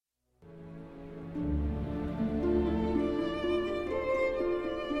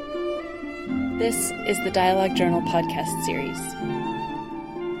This is the Dialogue Journal podcast series.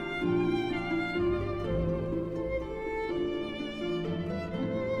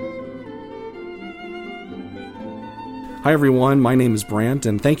 Hi everyone, my name is Brant,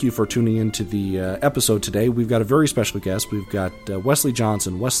 and thank you for tuning in to the episode today. We've got a very special guest. We've got Wesley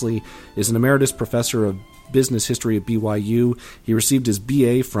Johnson. Wesley is an emeritus professor of business history at BYU. He received his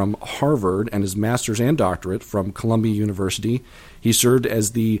BA from Harvard and his master's and doctorate from Columbia University. He served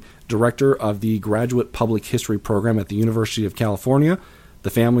as the director of the Graduate Public History Program at the University of California, the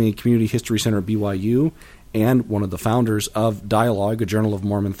Family and Community History Center at BYU, and one of the founders of Dialogue, a journal of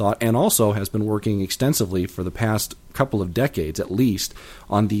Mormon thought, and also has been working extensively for the past couple of decades, at least,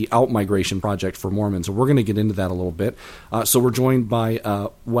 on the Outmigration Project for Mormons. So we're going to get into that a little bit. So we're joined by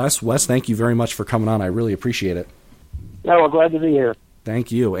Wes. Wes, thank you very much for coming on. I really appreciate it. Yeah, we're glad to be here.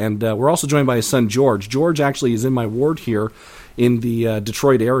 Thank you. And we're also joined by his son, George. George actually is in my ward here in the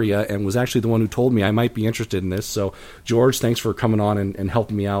Detroit area and was actually the one who told me I might be interested in this. So, George, thanks for coming on and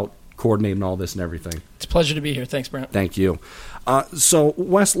helping me out, coordinating all this and everything. It's a pleasure to be here. Thanks, Brent. Thank you. So,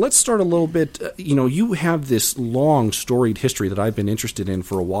 Wes, let's start a little bit. You have this long, storied history that I've been interested in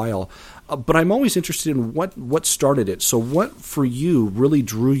for a while, but I'm always interested in what started it. So, what for you really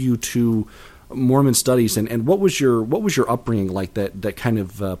drew you to Mormon studies, and what was your upbringing like that kind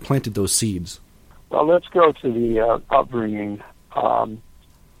of planted those seeds? Well, let's go to the upbringing.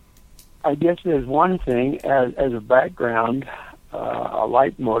 I guess there's one thing as a background. A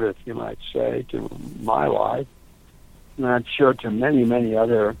leitmotif, you might say, to my life, and I'm sure to many, many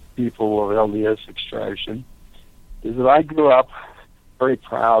other people of LDS extraction, is that I grew up very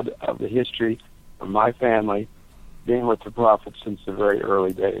proud of the history of my family being with the Prophet since the very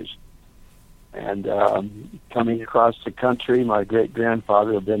early days. And coming across the country, my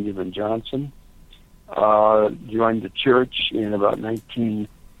great-grandfather, Benjamin Johnson, joined the church in about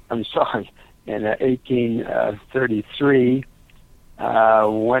 1833,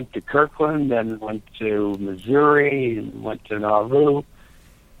 went to Kirkland, then went to Missouri, and went to Nauvoo,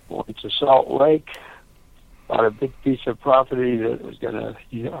 went to Salt Lake, bought a big piece of property that was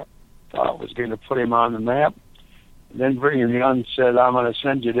thought was going to put him on the map. And then Brigham Young said, "I'm going to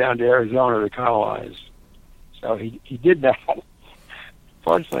send you down to Arizona to colonize." So he did that.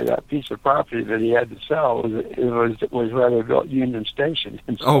 Fortunately, that piece of property that he had to sell was rather built Union Station.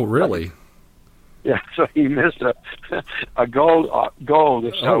 Oh, really? Yeah, so he missed a gold,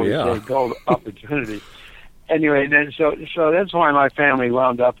 if so a gold opportunity. Anyway, then so that's why my family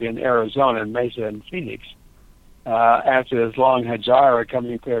wound up in Arizona, in Mesa and Phoenix, after this long hajira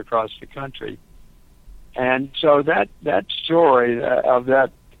coming clear across the country. And so that story of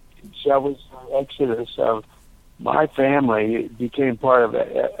that was the exodus of my family became part of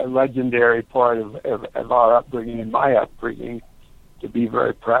a legendary part of our upbringing and my upbringing, to be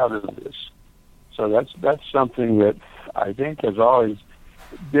very proud of this. So that's something that I think has always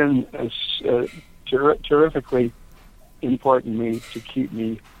been terrifically important to keep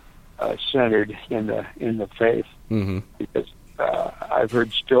me centered in the faith. Mm-hmm. Because I've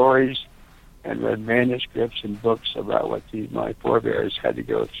heard stories and read manuscripts and books about what my forebears had to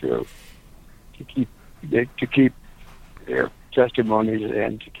go through to keep their testimonies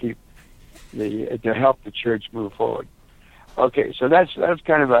and to help the church move forward. Okay, so that's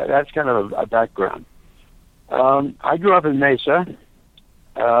kind of a background. I grew up in Mesa,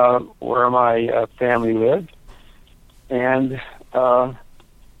 where my family lived, and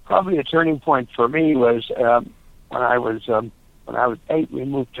probably a turning point for me was when I was 8. We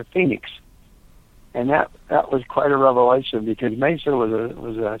moved to Phoenix, and that was quite a revelation, because Mesa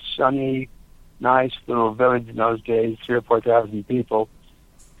was a sunny, nice little village in those days, 3,000 or 4,000 people.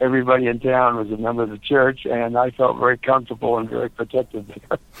 Everybody in town was a member of the church, and I felt very comfortable and very protected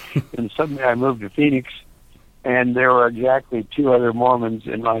there. And suddenly I moved to Phoenix, and there were exactly 2 other Mormons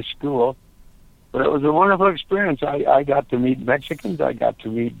in my school. But it was a wonderful experience. I got to meet Mexicans, I got to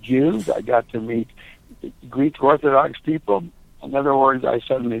meet Jews, I got to meet Greek Orthodox people. In other words, I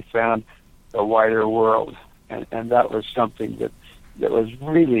suddenly found a wider world, and that was something that was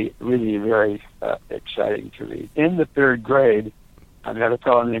really, really very exciting to me. In the 3rd grade, I met a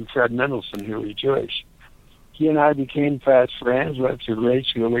fellow named Fred Mendelson, who was Jewish. He and I became fast friends, went through grade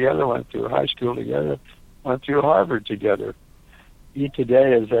school together, went through high school together, went through Harvard together. He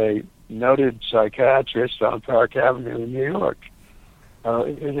today is a noted psychiatrist on Park Avenue in New York.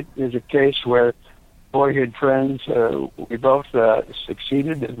 There's a case where boyhood friends, we both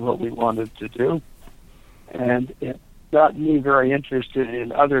succeeded in what we wanted to do, and it got me very interested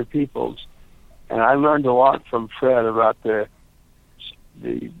in other people's. And I learned a lot from Fred about the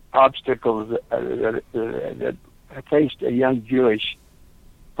obstacles that faced a young Jewish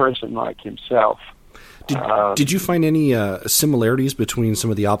person like himself. Did you find any similarities between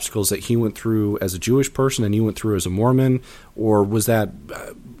some of the obstacles that he went through as a Jewish person and you went through as a Mormon, or was that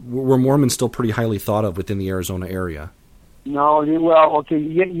were Mormons still pretty highly thought of within the Arizona area? No, well, okay.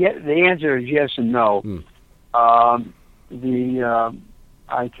 The answer is yes and no. I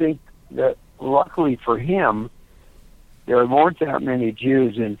think that luckily for him, there weren't that many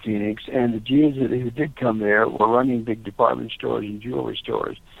Jews in Phoenix, and the Jews who did come there were running big department stores and jewelry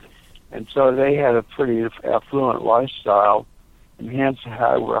stores. And so they had a pretty affluent lifestyle, and hence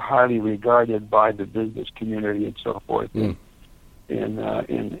were highly regarded by the business community and so forth in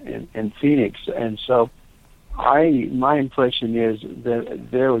Phoenix. And so my impression is that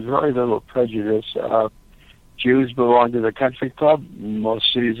there was very little prejudice. Jews belong to the country club. In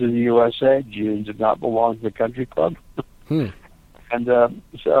most cities in the USA, Jews did not belong to the country club. And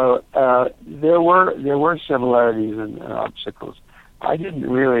so there were similarities and obstacles. I didn't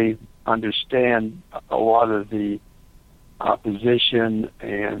really understand a lot of the opposition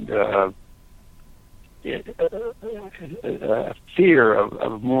and fear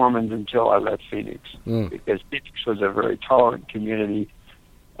of Mormons until I left Phoenix, because Phoenix was a very tolerant community.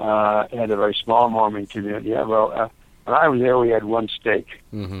 Had a very small Mormon community. Yeah, well, when I was there, we had one stake.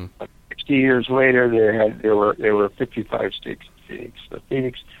 60 years later, there were 55 stakes in Phoenix. So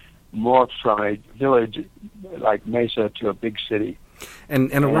Phoenix morphed from a village like Mesa to a big city.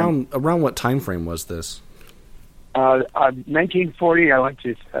 And around what time frame was this? 1940, I went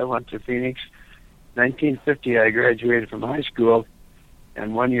to Phoenix. 1950, I graduated from high school,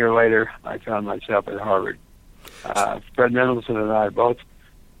 and 1 year later, I found myself at Harvard. Fred Mendelson and I both.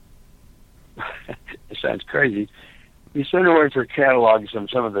 It sounds crazy. We sent away for catalogs from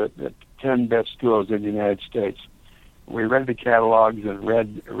some of the 10 best schools in the United States. We read the catalogs and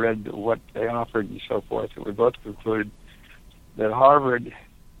read what they offered and so forth, and we both concluded that Harvard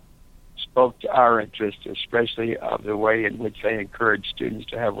spoke to our interest, especially of the way in which they encourage students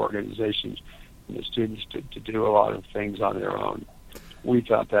to have organizations and the students to do a lot of things on their own. We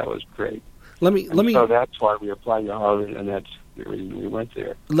thought that was great. So that's why we applied to Harvard, and that's the reason we went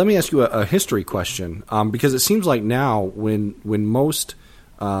there. Let me ask you a history question, because it seems like now when most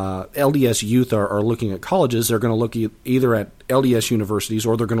LDS youth are looking at colleges, they're going to look either at LDS universities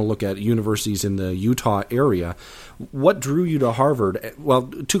or they're going to look at universities in the Utah area. What drew you to Harvard? Well,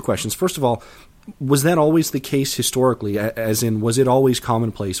 two questions. First of all, was that always the case historically, as in was it always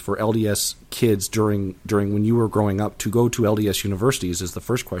commonplace for LDS kids during when you were growing up to go to LDS universities is the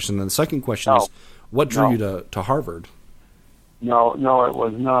first question. And the second question is, what drew you to Harvard? No, it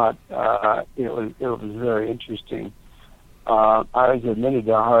was not. It was very interesting. I was admitted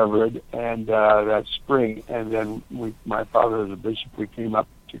to Harvard, and that spring, and then my father was a bishop. We came up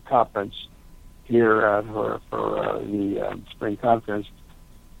to conference here for the spring conference,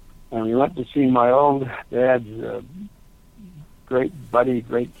 and we went to see my old dad's great buddy,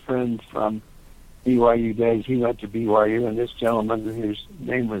 great friend from BYU days. He went to BYU, and this gentleman, whose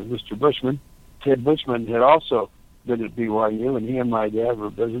name was Mr. Bushman, Ted Bushman, had also been at BYU, and he and my dad were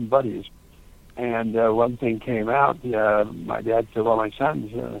bosom buddies. And one thing came out. My dad said, well, my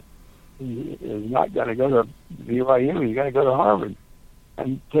son's is not going to go to BYU. He's going to go to Harvard.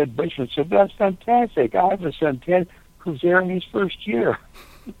 And Ted Bushman said, that's fantastic. I have a son, Ted, who's there in his first year.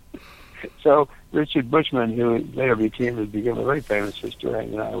 So Richard Bushman, who later became a very famous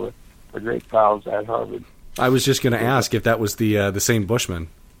historian, and I were great pals at Harvard. I was just going to ask if that was the same Bushman.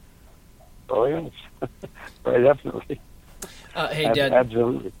 Oh, yes. Very definitely. Hey, Dad.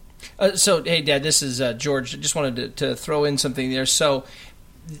 Absolutely. Hey, Dad, this is George. I just wanted to throw in something there. So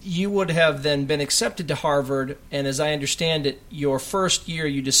you would have then been accepted to Harvard, and as I understand it, your first year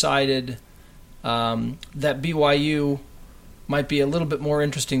you decided that BYU might be a little bit more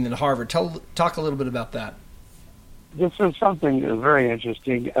interesting than Harvard. Talk a little bit about that. This was something that was very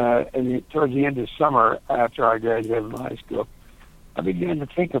interesting. Towards the end of summer, after I graduated from high school, I began to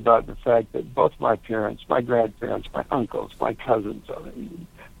think about the fact that both my parents, my grandparents, my uncles, my cousins,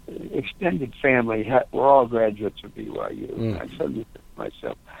 extended family were all graduates of BYU. And I said to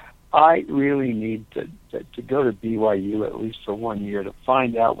myself, I really need to go to BYU at least for 1 year to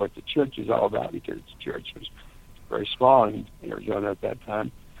find out what the church is all about, because the church was very small in Arizona at that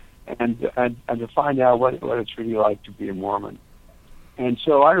time, and to find out what it's really like to be a Mormon. And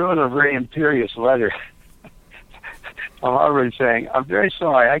so I wrote a very imperious letter to Harvard saying, I'm very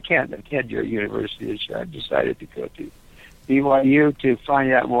sorry, I can't attend your university this year. I've decided to go to BYU to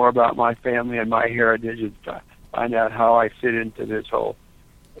find out more about my family and my heritage and find out how I fit into this whole,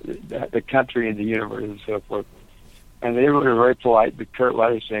 the country and the universe and so forth. And they were very polite, but curt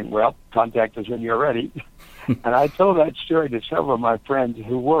letters saying, well, contact us when you're ready. And I told that story to several of my friends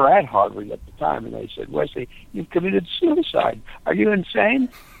who were at Harvard at the time, and they said, Wesley, you've committed suicide. Are you insane?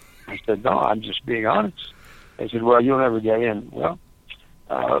 I said, no, I'm just being honest. They said, well, you'll never get in. Well,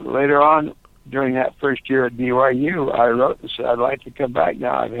 later on, during that first year at BYU, I wrote and said, I'd like to come back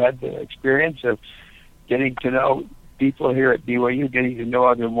now. I've had the experience of getting to know people here at BYU, getting to know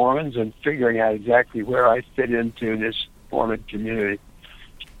other Mormons, and figuring out exactly where I fit into this Mormon community.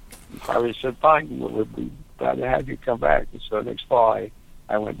 Harvard said, fine, we'll be glad to have you come back. And so next fall,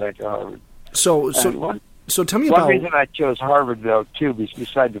 I went back to Harvard. So tell me one about... reason I chose Harvard, though, too,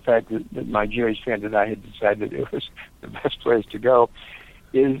 besides the fact that my Jewish friend and I had decided it was the best place to go,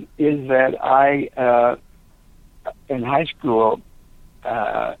 is that I, in high school,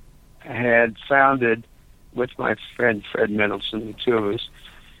 had founded, with my friend Fred Mendelson, the two of us,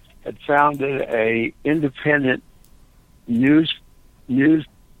 had founded a independent news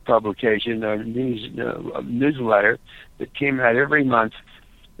publication, a newsletter that came out every month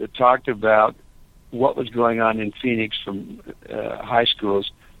that talked about what was going on in Phoenix from high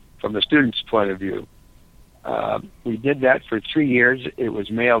schools from the student's point of view. We did that for 3 years. It was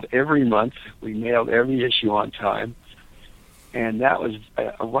mailed every month. We mailed every issue on time. And that was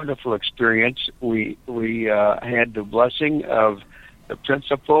a wonderful experience. We had the blessing of the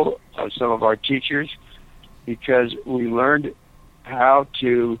principal, of some of our teachers, because we learned how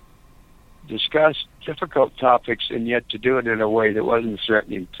to discuss difficult topics and yet to do it in a way that wasn't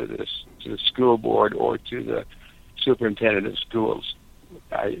threatening to the school board or to the superintendent of schools.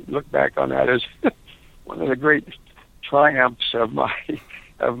 I look back on that as one of the great triumphs of my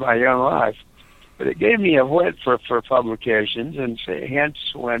young life. But it gave me a wit for publications, and hence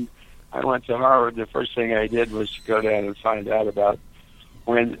when I went to Harvard, the first thing I did was to go down and find out about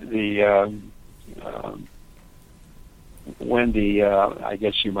when the I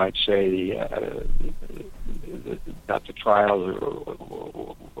guess you might say not the trials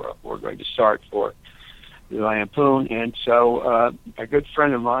were going to start for the Lampoon. And so a good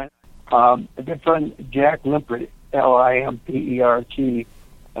friend of mine, Jack Limpert, Limpert,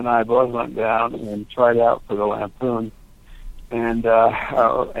 and I both went down and tried out for the Lampoon. And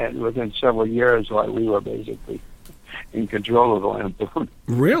within several years, we were basically in control of the Lampoon.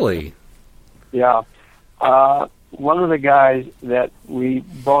 Really? Yeah. One of the guys that we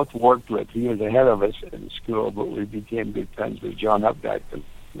both worked with, he was ahead of us in school, but we became good friends with John Updike, the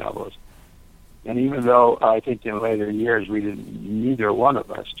novelist. And even though I think in later years neither one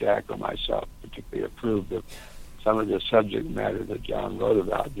of us, Jack or myself, particularly approved of some of the subject matter that John wrote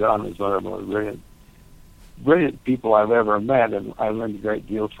about. John was one of the most brilliant people I've ever met, and I learned a great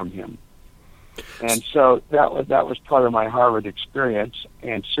deal from him. And so that was part of my Harvard experience,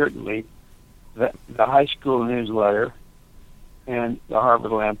 and certainly the high school newsletter and the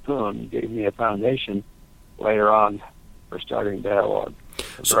Harvard Lampoon gave me a foundation later on for starting Dialogue,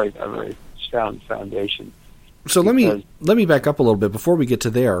 a very sound foundation. So let me back up a little bit before we get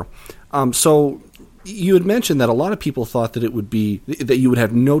to there. So you had mentioned that a lot of people thought that it would be that you would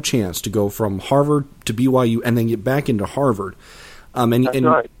have no chance to go from Harvard to BYU and then get back into Harvard. That's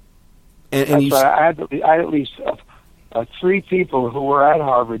right. And I had at least 3 people who were at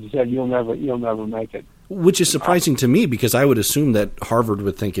Harvard said you'll never make it. Which is surprising to me, because I would assume that Harvard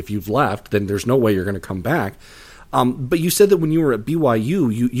would think if you've left, then there's no way you're going to come back. But you said that when you were at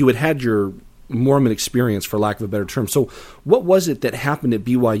BYU, you had your Mormon experience, for lack of a better term. So what was it that happened at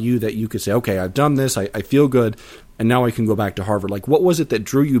BYU that you could say, okay, I've done this, I feel good, and now I can go back to Harvard? Like, what was it that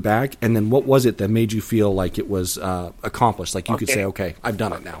drew you back, and then what was it that made you feel like it was accomplished? Like you could say, okay, I've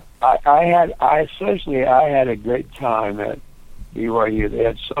done it now. I had a great time at BYU. They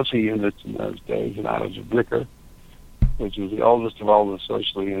had social units in those days, and I was a Bricker, which was the oldest of all the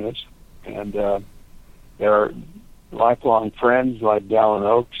social units. And there are lifelong friends like Dallin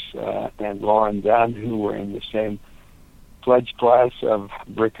Oaks and Lauren Dunn, who were in the same pledge class of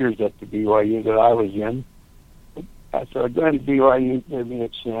Brickers at the BYU that I was in. So going to BYU gave me a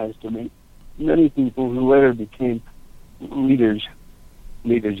chance to meet many people who later became leaders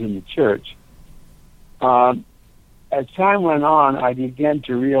in the church. As time went on, I began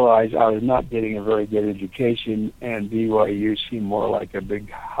to realize I was not getting a very good education, and BYU seemed more like a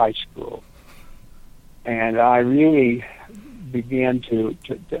big high school. And I really began to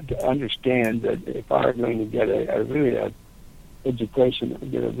understand that if I were going to get a education, it was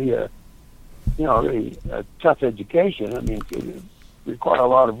going to be really a tough education. I mean, it would require a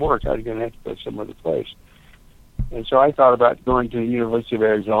lot of work. I was going to have to go some other place. And so I thought about going to the University of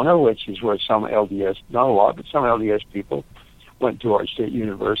Arizona, which is where some LDS, not a lot, but some LDS people went to our state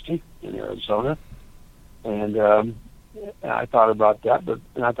university in Arizona. And And I thought about that,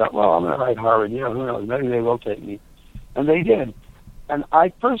 and I thought, well, I'm going to write Harvard. Who knows? Maybe they will take me. And they did. And I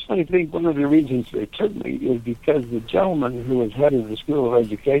personally think one of the reasons they took me is because the gentleman who was head of the School of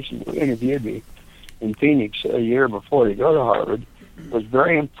Education who interviewed me in Phoenix a year before to go to Harvard was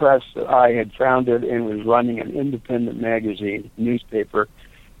very impressed that I had founded and was running an independent newspaper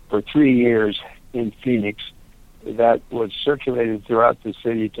for 3 years in Phoenix that was circulated throughout the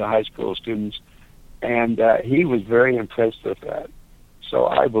city to high school students. And he was very impressed with that. So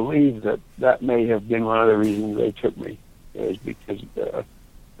I believe that may have been one of the reasons they took me. It was because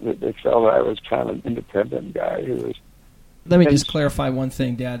they felt I was kind of an independent guy who was. Let me just clarify one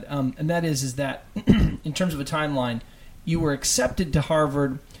thing, Dad, and that is that in terms of a timeline, you were accepted to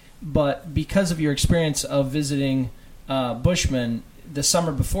Harvard, but because of your experience of visiting Bushman the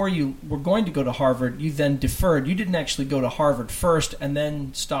summer before you were going to go to Harvard, you then deferred. You didn't actually go to Harvard first and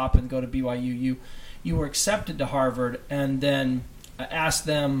then stop and go to BYU. You were accepted to Harvard and then asked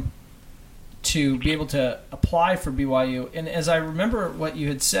them to be able to apply for BYU. And as I remember what you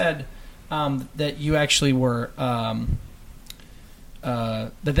had said, that you actually were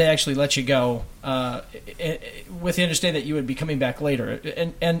that they actually let you go with the understanding that you would be coming back later.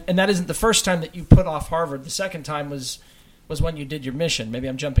 And that isn't the first time that you put off Harvard. The second time was when you did your mission. Maybe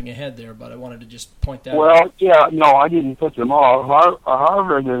I'm jumping ahead there, but I wanted to just point that out. Well, yeah, no, I didn't put them all.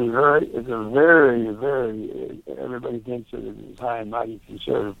 Harvard is a very, very, everybody thinks it is a high and mighty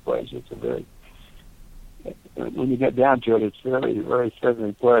conservative place. It's a very, when you get down to it, it's very, very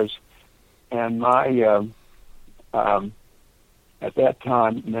friendly place. And my, at that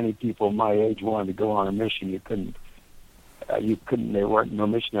time, many people my age wanted to go on a mission. You couldn't, no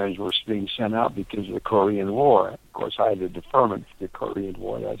missionaries were being sent out because of the Korean War. Of course, I had a deferment for the Korean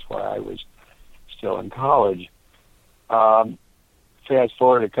War. That's why I was still in college. Fast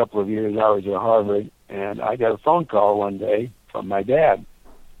forward a couple of years, I was at Harvard, and I got a phone call one day from my dad.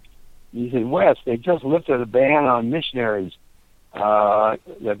 He said, Wes, they just lifted a ban on missionaries. That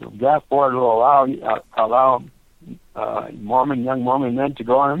the draft board will allow young Mormon men to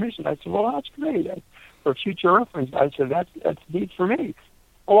go on a mission. I said, well, that's great. For future reference, I said, that's neat for me.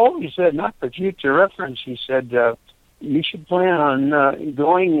 Oh, he said, not for future reference. He said, you should plan on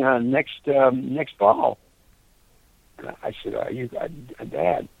going next fall. And I said,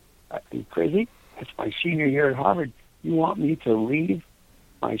 Dad, are you crazy? That's my senior year at Harvard. You want me to leave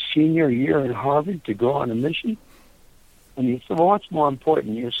my senior year at Harvard to go on a mission? And he said, well, what's more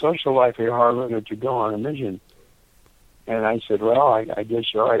important, your social life at Harvard or to go on a mission? And I said, well, I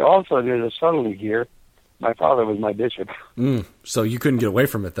guess you're right. Also, there's a subtlety here. My father was my bishop. So you couldn't get away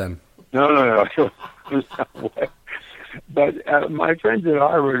from it then? No. But my friends at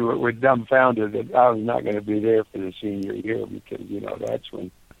Harvard were dumbfounded that I was not going to be there for the senior year because, that's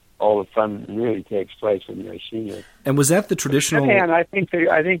when all the fun really takes place when you're a senior. And was that the traditional? And I think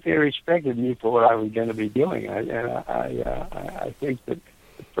they respected me for what I was going to be doing. I think that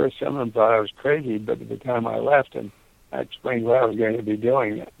at first some of them thought I was crazy, but at the time I left and I explained what I was going to be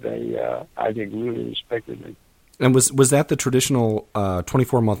doing, they, I think, really respected me. And was that the traditional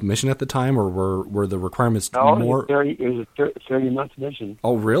 24-month mission at the time, or were the requirements more? No, it was a 30-month mission.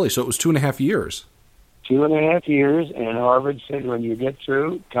 Oh, really? So it was 2.5 years. 2.5 years, and Harvard said, when you get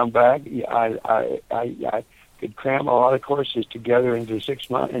through, come back. I could cram a lot of courses together into 6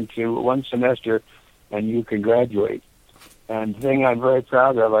 months, into one semester, and you can graduate. And the thing I'm very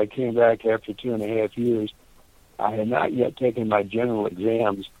proud of, I came back after 2.5 years. I had not yet taken my general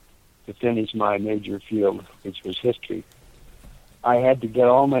exams to finish my major field, which was history. I had to get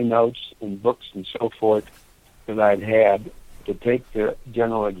all my notes and books and so forth that I'd had to take the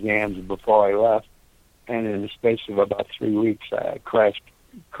general exams before I left. And in the space of about 3 weeks, I crashed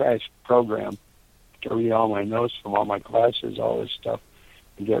program to read all my notes from all my classes, all this stuff,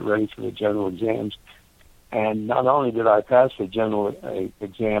 and get ready for the general exams. And not only did I pass the general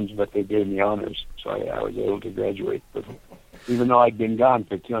exams, but they gave me honors, so I was able to graduate. But even though I'd been gone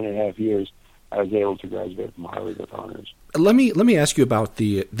for 2.5 years, I was able to graduate from Harvard with honors. Let me ask you about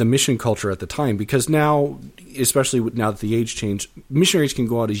the mission culture at the time, because now, especially now that the age changed, missionaries can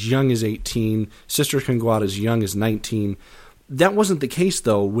go out as young as 18, sisters can go out as young as 19. That wasn't the case,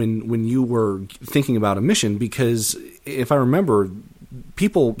 though, when you were thinking about a mission, because if I remember,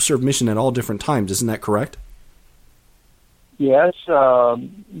 people serve mission at all different times. Isn't that correct? Yes. Well,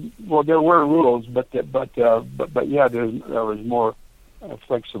 there were rules, but yeah, there was more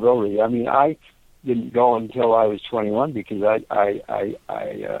flexibility. I mean, I didn't go until I was 21 because I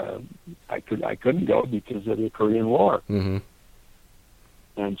couldn't go because of the Korean War. Mm-hmm.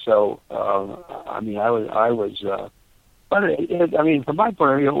 And so I mean, I was But I mean, from my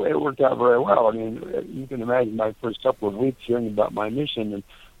point of view, it worked out very well. I mean, you can imagine my first couple of weeks hearing about my mission, and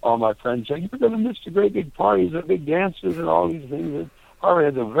all my friends saying, "You're going to miss the great big parties, the big dances, and all these things." And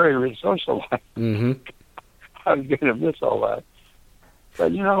Harvard has a very rich social life. Mm-hmm. I was going to miss all that.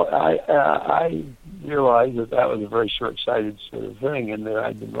 But I realized that was a very short-sighted sort of thing, and that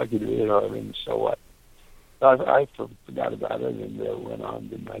I'd been lucky to be at Harvard, and so what? I forgot about it and went on and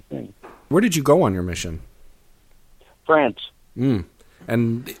did my thing. Where did you go on your mission? France.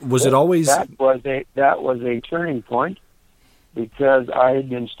 And was it always... That was a turning point, because I had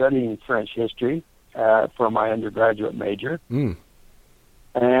been studying French history for my undergraduate major.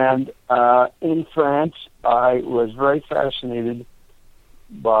 And in France, I was very fascinated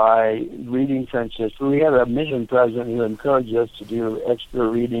by reading French history. We had a mission president who encouraged us to do extra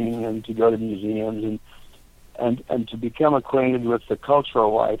reading and to go to museums and to become acquainted with the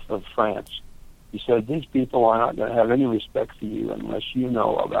cultural life of France. He said, these people are not going to have any respect for you unless you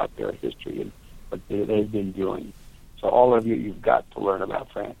know about their history and what they've been doing. So all of you, you've got to learn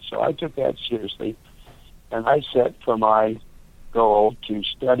about France. So I took that seriously, and I set for my goal to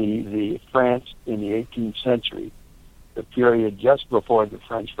study the France in the 18th century, the period just before the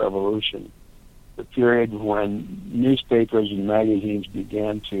French Revolution, the period when newspapers and magazines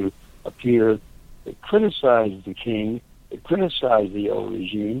began to appear that criticized the king, that criticized the old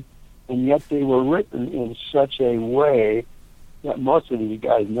regime, and yet they were written in such a way that most of these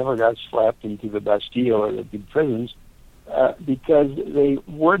guys never got slapped into the Bastille or the big prisons, because they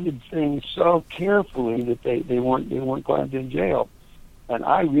worded things so carefully that they weren't going in jail. And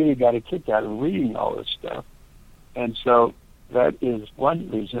I really got a kick out of reading all this stuff. And so that is one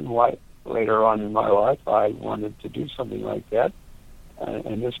reason why later on in my life I wanted to do something like that.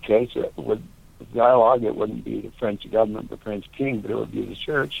 In this case, with dialogue, it wouldn't be the French government, the French king, but it would be the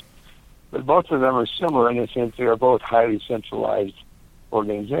church. But both of them are similar in the sense they are both highly centralized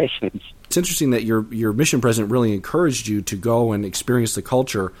organizations. It's interesting that your mission president really encouraged you to go and experience the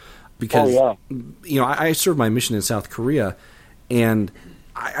culture, because I served my mission in South Korea, and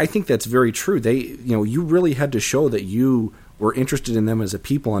I think that's very true. You really had to show that you were interested in them as a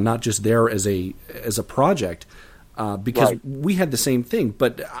people and not just there as a project, because we had the same thing.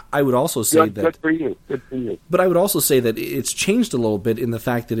 But I would also say that good for you. But I would also say that it's changed a little bit in the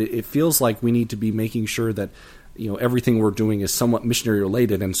fact that it feels like we need to be making sure that everything we're doing is somewhat missionary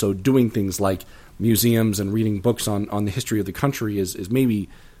related, and so doing things like museums and reading books on the history of the country is maybe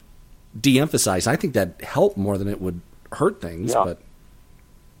de-emphasized. I think that helped more than it would hurt things. Yeah.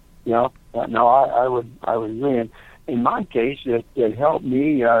 But no, I would agree. And in my case, it helped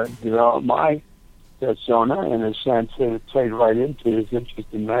me develop my persona in a sense that it played right into his interest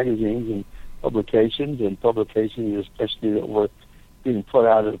in magazines and publications especially that were being put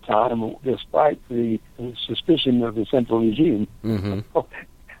out at the time, despite the suspicion of the central regime. Mm-hmm.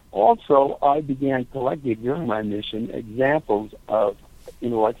 Also, I began collecting during my mission examples of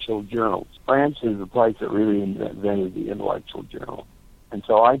intellectual journals. France is the place that really invented the intellectual journal. And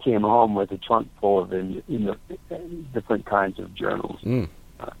so I came home with a trunk full of different kinds of journals.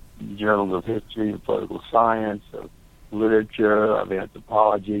 Journals of history, of political science, of literature, of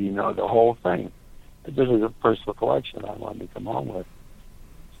anthropology, the whole thing. This is a personal collection I wanted to come home with.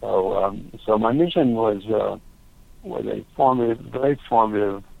 So my mission was a very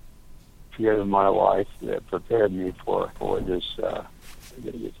formative period of my life that prepared me for this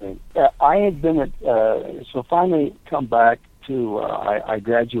thing. I had been finally come back to I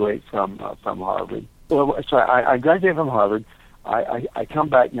graduate from Harvard. I graduate from Harvard. I come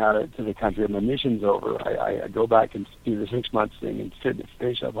back now to the country. My mission's over. I go back and do the 6 months thing and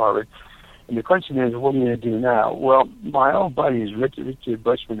finish up Harvard. And the question is, what am I going to do now? Well, my old buddies, Richard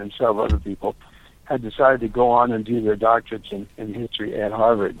Bushman and several other people, had decided to go on and do their doctorates in history at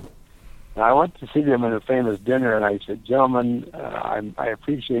Harvard. And I went to see them at a famous dinner, and I said, gentlemen, I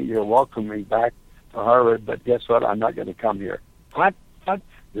appreciate your welcoming me back to Harvard, but guess what? I'm not going to come here. What?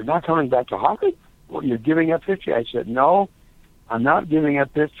 You're not coming back to Harvard? Well, you're giving up history? I said, no, I'm not giving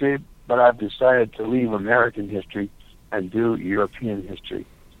up history, but I've decided to leave American history and do European history.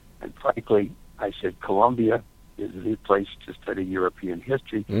 And frankly, I said, Columbia is the place to study European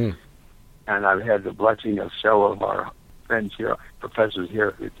history. And I've had the blessing of several of our friends here, professors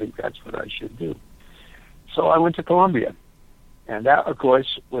here, who think that's what I should do. So I went to Columbia. And that, of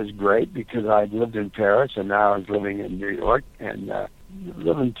course, was great because I'd lived in Paris and now I was living in New York and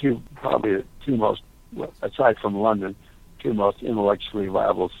living probably the two most, aside from London, two most intellectually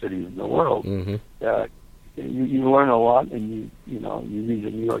viable cities in the world. Mm-hmm. You learn a lot, and you read the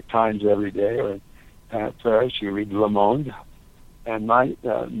New York Times every day, or in Paris you read Le Monde, And my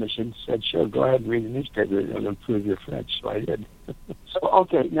mission said, sure, go ahead and read the newspaper. It'll improve your French. So I did. So,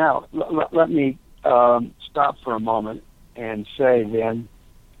 okay, now let me stop for a moment and say then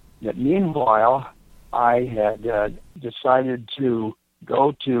that meanwhile, I had decided to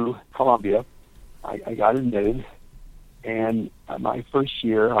go to Columbia. I got admitted, and my first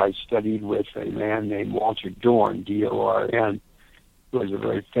year I studied with a man named Walter Dorn, D-O-R-N, who was a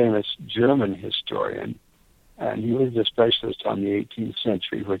very famous German historian, and he was a specialist on the 18th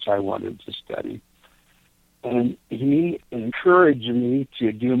century, which I wanted to study. And he encouraged me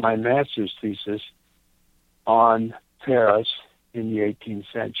to do my master's thesis on Paris in the 18th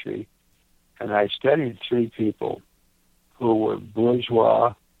century. And I studied three people who were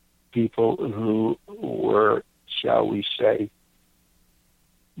bourgeois, people who were, shall we say,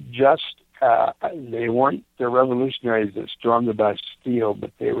 just, they weren't the revolutionaries that stormed the Bastille,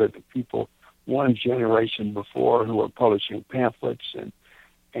 but they were the people one generation before who were publishing pamphlets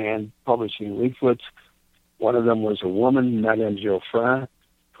and publishing leaflets. One of them was a woman, Madame Geoffrin,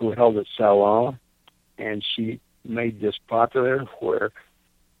 who held a salon, and she made this popular where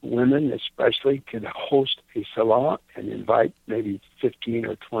women especially could host a salon and invite maybe 15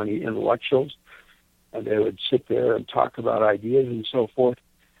 or 20 intellectuals, and they would sit there and talk about ideas and so forth.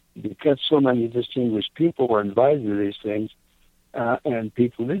 Because so many distinguished people were invited to these things, and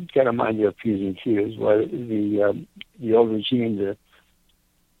people did get a mind their P's and Q's. Well, the old regime,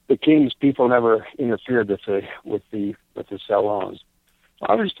 the king's people never interfered with the salons. So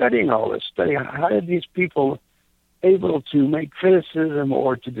I was studying all this, studying how did these people able to make criticism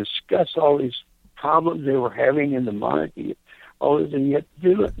or to discuss all these problems they were having in the monarchy, all this, and yet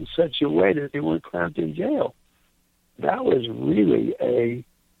do it in such a way that they weren't clamped in jail. That was really a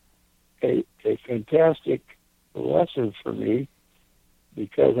fantastic lesson for me,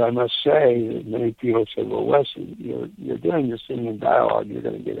 because I must say that many people said, well, Wesley, you're doing this thing in dialogue, you're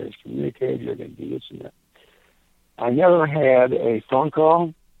going to get excommunicated, you're going to do this and that. I never had a phone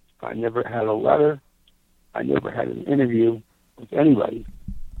call, I never had a letter, I never had an interview with anybody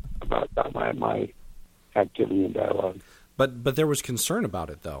about my activity in dialogue. But there was concern about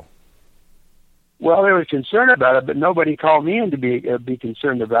it, though. Well, there was concern about it, but nobody called me in to be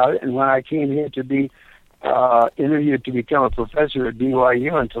concerned about it. And when I came here to be interviewed to become a professor at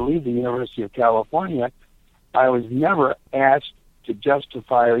BYU and to leave the University of California, I was never asked to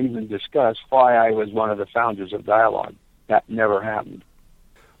justify or even discuss why I was one of the founders of Dialogue. That never happened.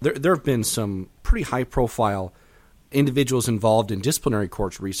 There have been some pretty high-profile individuals involved in disciplinary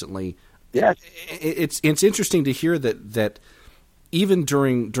courts recently. Yes. It's interesting to hear that even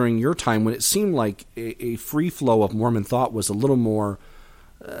during your time, when it seemed like a free flow of Mormon thought was a little more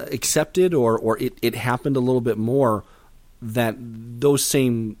accepted, or it happened a little bit more, that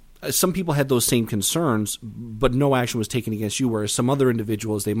some people had those same concerns, but no action was taken against you, whereas some other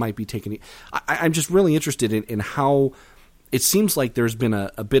individuals, they might be taking. I'm just really interested in how it seems like there's been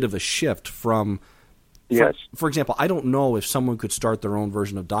a bit of a shift from. Yes. For example, I don't know if someone could start their own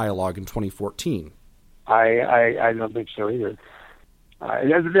version of Dialogue in 2014. I don't think so either.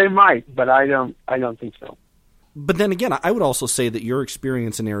 They might, but I don't think so. But then again, I would also say that your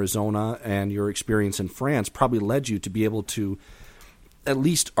experience in Arizona and your experience in France probably led you to be able to at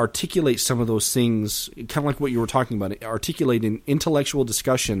least articulate some of those things, kind of like what you were talking about, articulate in intellectual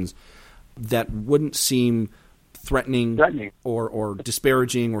discussions that wouldn't seem threatening. or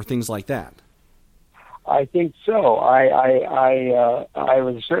disparaging or things like that. I think so. I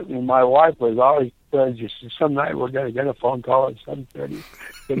was certainly, my wife was always just some night we're going to get a phone call at 7:30.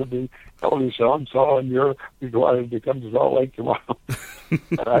 It's going to be Elder so-and-so, and you're going to come to Salt Lake tomorrow.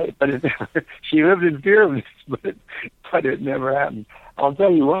 She lived in fear of this, but it never happened. I'll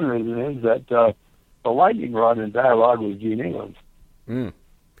tell you one reason is that the lightning rod in Dialogue was Gene England. Mm.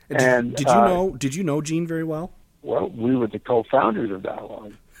 And did you know Gene very well? Well, we were the co-founders of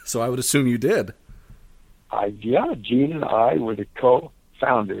Dialogue. So I would assume you did. Gene and I were the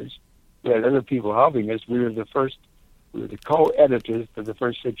co-founders. We had other people helping us. We were the co-editors for the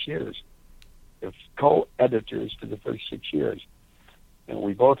first 6 years. The co-editors for the first 6 years. And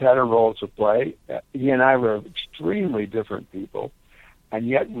we both had a role to play. He and I were extremely different people, and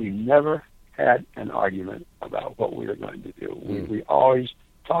yet we never had an argument about what we were going to do. We always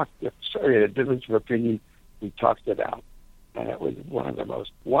talked, at a difference of opinion, we talked it out. And it was one of the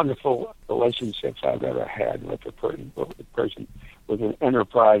most wonderful relationships I've ever had with a person with an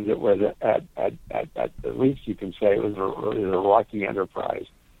enterprise that was at the least you can say it was a rocky enterprise,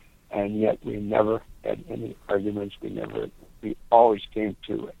 and yet we never had any arguments. We always came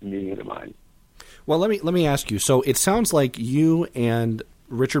to a meeting of the mind. Well, let me ask you. So it sounds like you and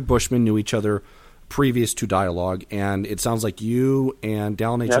Richard Bushman knew each other previous to Dialogue, and it sounds like you and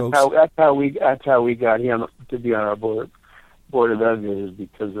Dallin H. Oaks. That's how we got him to be on our board of editors,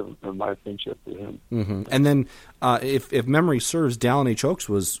 because of my friendship with him. Mm-hmm. And then, if memory serves, Dallin H. Oaks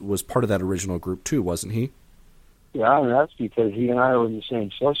was part of that original group too, wasn't he? Yeah, and that's because he and I were in the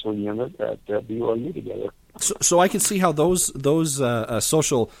same social unit at BYU together. So I can see how those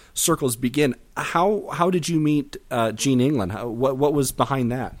social circles begin. How did you meet Gene England? What was behind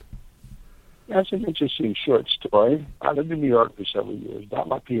that? That's an interesting short story. I lived in New York for several years, got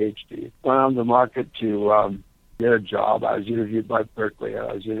my PhD, went on the market to get a job. I was interviewed by Berkeley.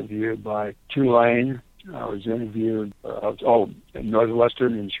 I was interviewed by Tulane. I was interviewed in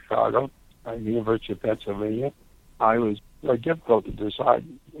Northwestern in Chicago, at the University of Pennsylvania. I was very difficult to decide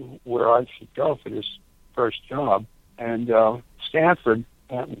where I should go for this first job. And Stanford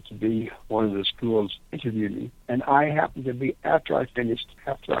happened to be one of the schools interviewed me. And I happened to be, after I finished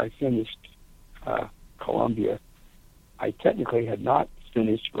Columbia, I technically had not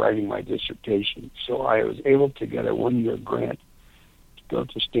finished writing my dissertation, so I was able to get a one-year grant to go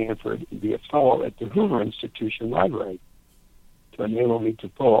to Stanford and be a fellow at the Hoover Institution Library to enable me to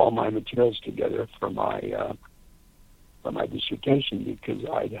pull all my materials together for my dissertation, because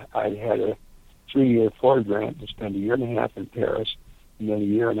I'd had a 3-year Ford grant to spend a year and a half in Paris and then a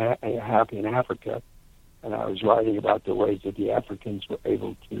year and a half in Africa, and I was writing about the ways that the Africans were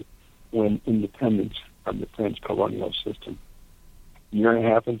able to win independence from the French colonial system. A year and a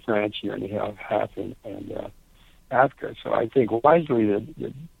half in France, a year and a half in Africa. So I think wisely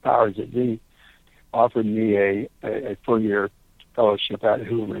the powers that be offered me a full-year fellowship at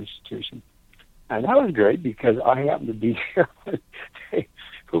Hoover Institution. And that was great, because I happened to be there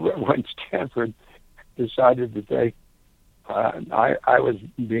when Stanford decided that I was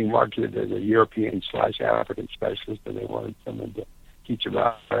being marketed as a European/African specialist, and they wanted someone to teach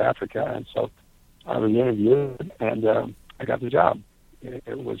about Africa. And so I was interviewed, and I got the job.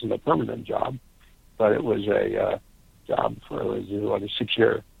 It wasn't a permanent job, but it was a job for a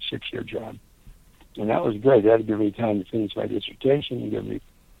 6-year job. And that was great. That gave me time to finish my dissertation and give me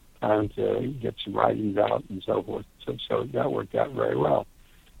time to get some writings out and so forth. So that worked out very well.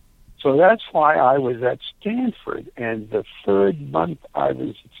 So that's why I was at Stanford. And the third month I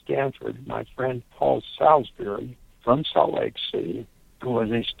was at Stanford, my friend Paul Salisbury from Salt Lake City, who was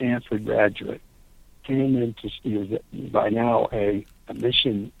a Stanford graduate, came in to see, was by now a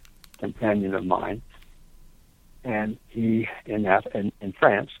mission companion of mine, and he in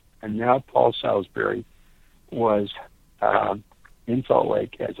France. And now Paul Salisbury was in Salt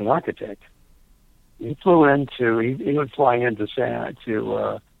Lake as an architect. He would fly into Stanford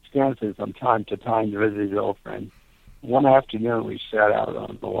from time to time to visit his old friend. One afternoon we sat out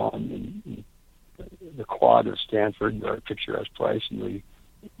on the lawn in the quad of Stanford, our picturesque place, and we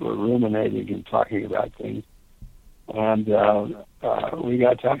were ruminating and talking about things. And we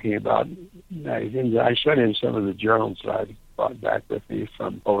got talking about magazines. I showed him some of the journals that I brought back with me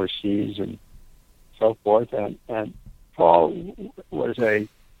from overseas and so forth. And Paul was a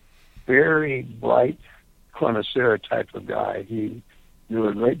very bright connoisseur type of guy. He knew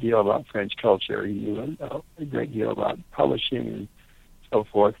a great deal about French culture. He knew a great deal about publishing and so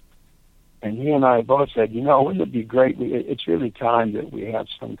forth. And he and I both said, wouldn't it be great? It's really time that we have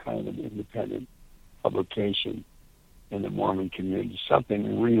some kind of independent publication in the Mormon community.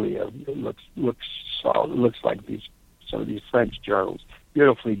 Something really looks solid. It looks like some of these French journals,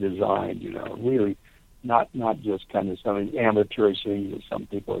 beautifully designed. Really not just kind of some amateurish things that some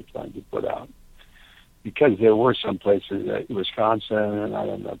people are trying to put out. Because there were some places, Wisconsin, and I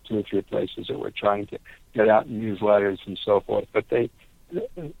don't know, 2 or 3 places that were trying to get out newsletters and so forth, but they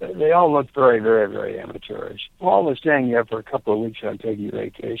all looked very, very, very amateurish. Paul was staying there for a couple of weeks on taking a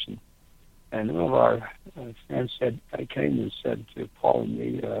vacation, and one of our friends I came and said to Paul and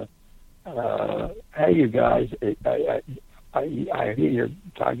me, "Hey, you guys, I hear you're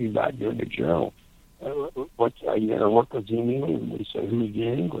talking about doing a journal. Are you going to work with Gene England?" And we said, "Who's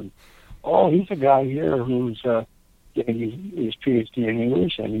Gene England?" "Oh, he's a guy here who's getting his PhD in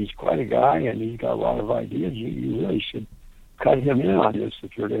English, and he's quite a guy, and he's got a lot of ideas. You really should cut him in on this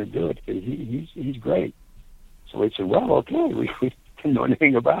if you're going to do it, because he's great." So we said, "Well, okay, we didn't know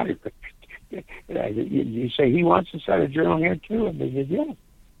anything about it. You say he wants to start a journal here too?" And they said, "Yeah."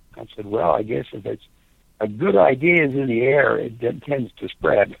 I said, "Well, I guess if it's a good idea is in the air, it tends to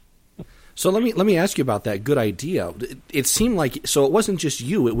spread." So let me ask you about that good idea. It seemed like, so it wasn't just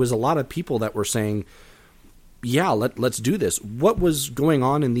you, it was a lot of people that were saying, yeah, let's do this. What was going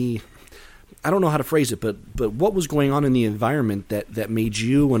on in the, I don't know how to phrase it, but what was going on in the environment that made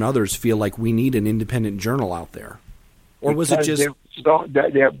you and others feel like we need an independent journal out there? Or was it just... So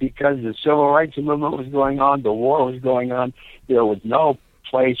because the civil rights movement was going on, the war was going on, there was no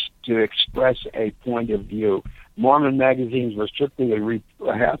place to express a point of view. Mormon magazines were strictly to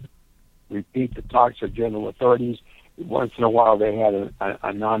repeat the talks of general authorities. Once in a while, they had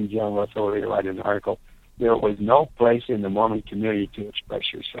a non-general authority write an article. There was no place in the Mormon community to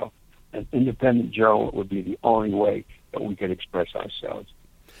express yourself. An independent journal would be the only way that we could express ourselves.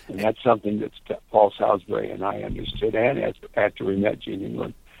 And that's something that Paul Salisbury and I understood, and after we met Gene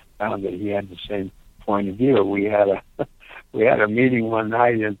England, found that he had the same point of view. We had a meeting one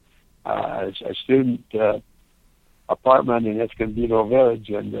night in a student apartment in Escondido Village,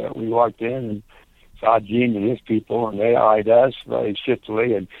 and we walked in and saw Gene and his people, and they eyed us very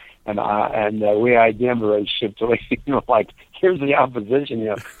shiftily, and we eyed them very shiftily. Like, here's the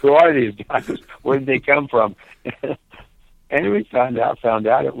opposition. Who are these guys? Where did they come from? And we found out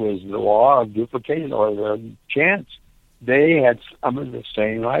it was the law of duplication or the chance. They had some of the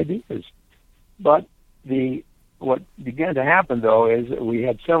same ideas. But what began to happen, though, is that we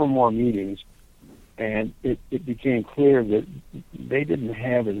had several more meetings, and it became clear that they didn't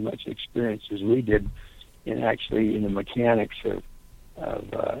have as much experience as we did in the mechanics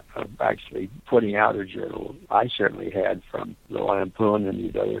of actually putting out a journal. I certainly had from the Lampoon and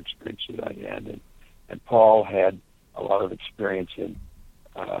these other experiences I had, and Paul had a lot of experience in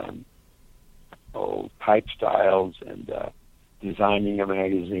type styles and designing a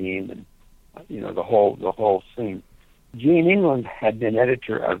magazine, and the whole thing. Gene England had been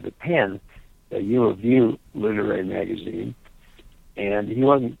editor of the Pen, the U of U literary magazine, and he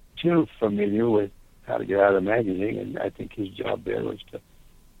wasn't too familiar with how to get out of the magazine, and I think his job there was to,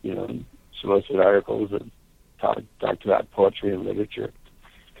 solicit articles and talk about poetry and literature.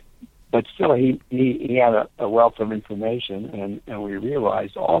 But still, he had a wealth of information, and we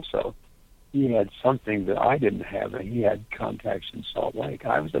realized also he had something that I didn't have, and he had contacts in Salt Lake.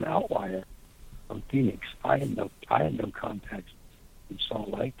 I was an outlier from Phoenix. I had no contacts in Salt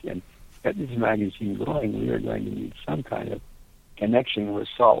Lake, and get this magazine going, we were going to need some kind of connection with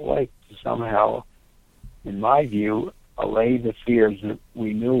Salt Lake to somehow, in my view, allay the fears that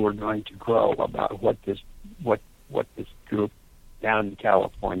we knew were going to grow about what this group down in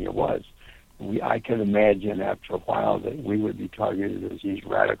California was. I could imagine after a while that we would be targeted as these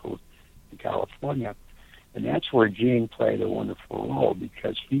radicals in California. And that's where Gene played a wonderful role,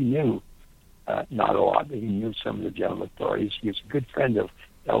 because he knew, not a lot, but he knew some of the general authorities. He was a good friend of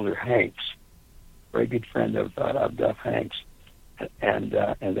Elder Hanks, very good friend of Duff Hanks, and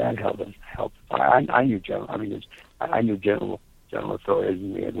that helped. I knew general authorities,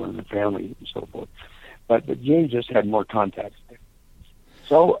 and we had one in the family and so forth. But Gene just had more contacts there.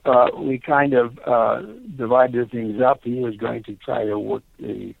 So we kind of divided things up. He was going to try to work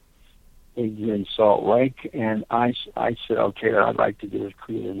the things in Salt Lake, and I said, okay, what I'd like to do is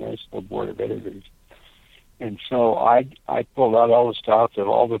create a national board of editors. And so I pulled out all the stops of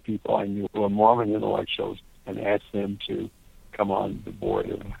all the people I knew who were Mormon intellectuals and asked them to come on the board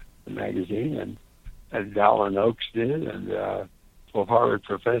of the magazine, and Dallin Oaks did, and 12 Harvard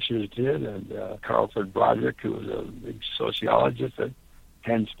professors did, and Carlford Broderick, who was a big sociologist at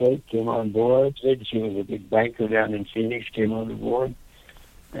Penn State, came on board. She was a big banker down in Phoenix, came on the board.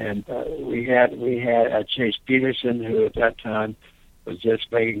 And we had Chase Peterson, who at that time was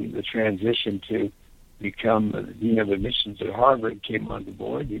just making the transition to become the dean of admissions at Harvard, came on the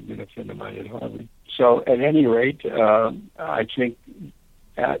board. He'd been a friend of mine at Harvard. So at any rate, I think,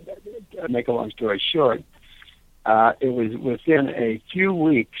 make a long story short, it was within a few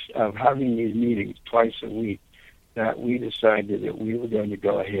weeks of having these meetings twice a week that we decided that we were going to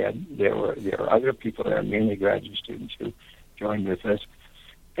go ahead. There were other people there, mainly graduate students, who joined with us,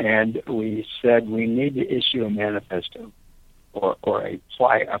 and we said we need to issue a manifesto or a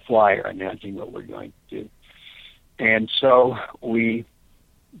flyer announcing what we're going to do. And so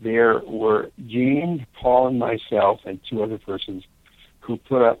there were Gene, Paul, and myself, and two other persons who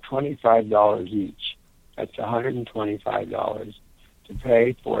put up $25 each. That's $125 to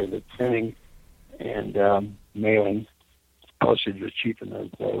pay for the printing and mailing. Postage was cheap in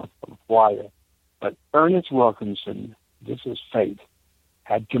those days, of flyer. But Ernest Wilkinson, this is fate,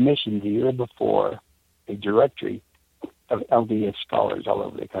 had commissioned the year before a directory of LDS scholars all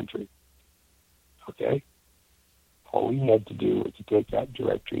over the country. Okay? All we had to do was to take that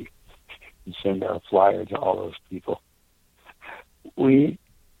directory and send our flyer to all those people.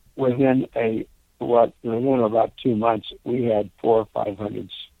 Within about 2 months, we had 400 or 500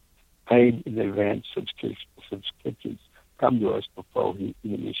 paid in advance subscriptions come to us before he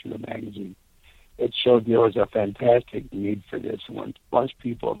issued a magazine. It showed there was a fantastic need for this. Once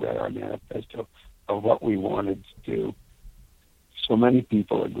people read our manifesto of what we wanted to do, so many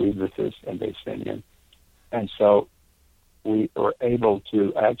people agreed with this, and they sent in. And so we were able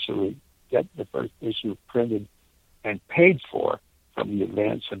to actually get the first issue printed and paid for from the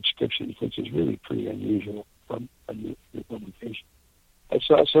advanced subscriptions, which is really pretty unusual from a new publication.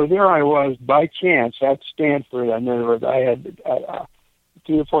 So there I was by chance at Stanford. In other words, I had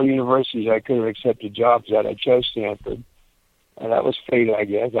 3 or 4 universities I could have accepted jobs at. I chose Stanford. And that was fate, I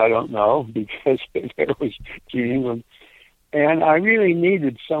guess. I don't know, because there was Gene England. And I really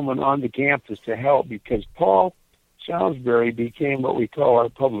needed someone on the campus to help, because Paul Salisbury became what we call our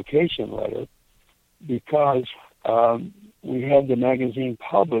publication letter, because we had the magazine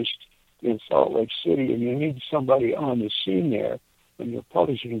published in Salt Lake City, and you need somebody on the scene there when you're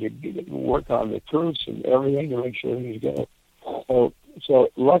publishing to work on the proofs and everything to make sure things go. So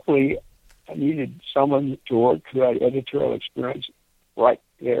luckily, I needed someone to work who had editorial experience right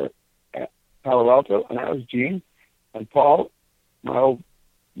there at Palo Alto, and that was Gene. And Paul, my old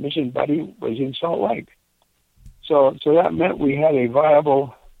mission buddy, was in Salt Lake. So that meant we had a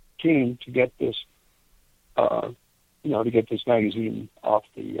viable team to get this, to get this magazine off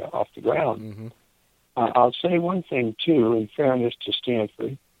the ground. Mm-hmm. I'll say one thing too, in fairness to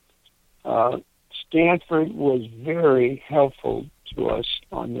Stanford. Stanford was very helpful to us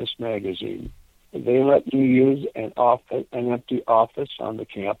on this magazine. They let me use an empty office on the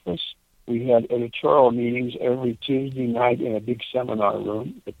campus. We had editorial meetings every Tuesday night in a big seminar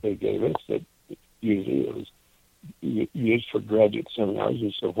room that they gave us. That usually it was used for graduate seminars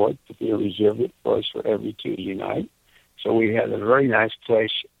and so forth, but they reserved it for us for every Tuesday night. So we had a very nice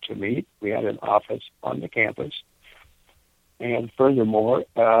place to meet. We had an office on the campus. And furthermore,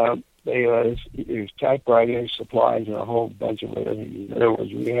 they used typewriters, supplies, and a whole bunch of other things. In other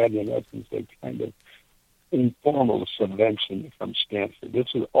words, we had, in essence, a kind of informal subvention from Stanford. This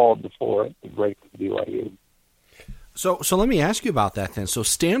was all before the break with BYU. So let me ask you about that then. So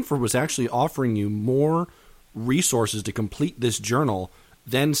Stanford was actually offering you more resources to complete this journal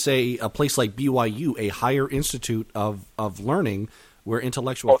than, say, a place like BYU, a higher institute of learning where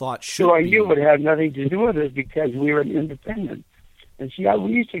intellectual thought should be. BYU would have nothing to do with it because we were independent. And see,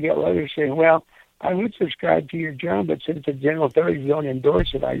 we used to get letters saying, well, I would subscribe to your journal, but since the general authorities don't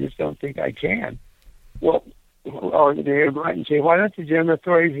endorse it, I just don't think I can. Well, or they would write and say, why don't the general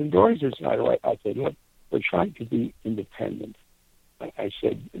authorities endorse this? And I said, look, we're trying to be independent. I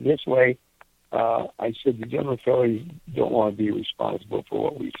said, this way, I said, the general authorities don't want to be responsible for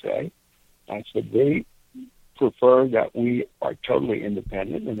what we say. I said, they prefer that we are totally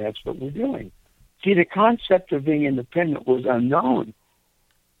independent, and that's what we're doing. See, the concept of being independent was unknown.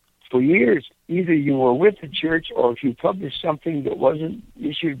 For years, either you were with the church, or if you published something that wasn't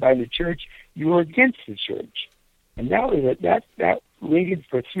issued by the church, you were against the church. And that was it. That lingered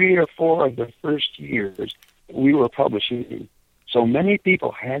for 3 or 4 of the first years we were publishing. So many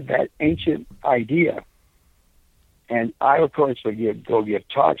people had that ancient idea. And I, of course, would go give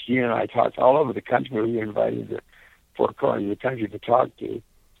talks. Gene and I talked all over the country. We were invited to 4 corners of the country to talk to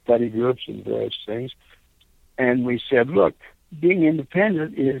study groups and various things. And we said, look, being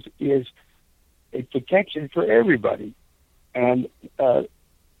independent is a protection for everybody. And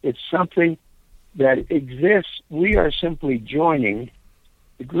it's something that exists. We are simply joining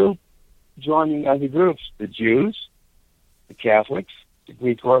other groups, the Jews, the Catholics, the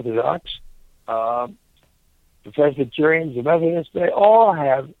Greek Orthodox, the Presbyterians, the Methodists. They all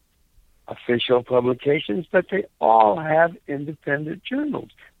have official publications, but they all have independent journals.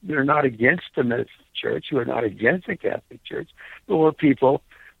 They're not against the Methodist Church, who are not against the Catholic Church, but where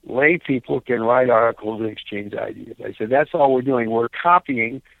lay people can write articles and exchange ideas. I said, that's all we're doing. We're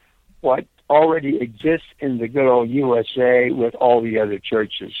copying what already exists in the good old USA with all the other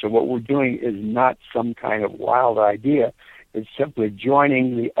churches. So what we're doing is not some kind of wild idea. It's simply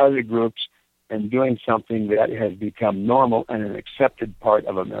joining the other groups and doing something that has become normal and an accepted part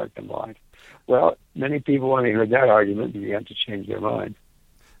of American life. Well, many people, when they heard that argument, began to change their mind.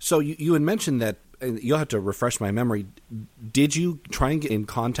 So you had mentioned that, you'll have to refresh my memory, did you try and get in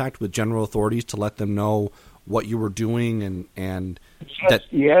contact with general authorities to let them know what you were doing and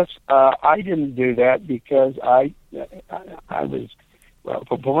Yes, I didn't do that because I was, well,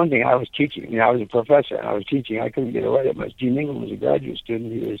 for one thing, I was teaching. I was a professor and I was teaching. I couldn't get away that much. Gene England was a graduate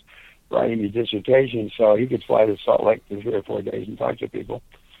student. He was writing his dissertation, so he could fly to Salt Lake for 3 or 4 days and talk to people,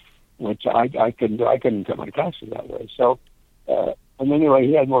 which I couldn't do. I couldn't cut my classes that way. So, and anyway,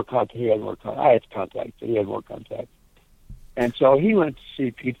 he had more contact. I had contact, but he had more contact. And so he went to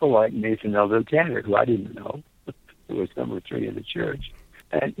see people like Nathan Eldon Tanner, who I didn't know, who was number 3 in the church.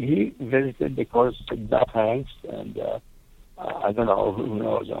 And he visited, of course, Beth Hanks, and I don't know, who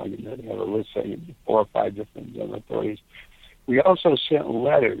knows, I have a list of 4 or 5 different authorities. We also sent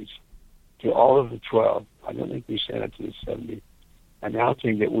letters to all of the 12. I don't think we sent it to the 70,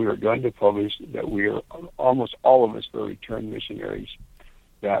 announcing that we were going to publish, that we are, almost all of us were returned missionaries,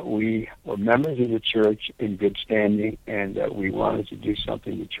 that we were members of the church in good standing, and that we wanted to do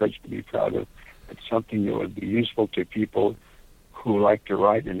something the church could be proud of, and something that would be useful to people who like to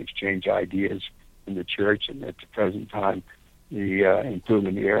write and exchange ideas in the church. And at the present time, the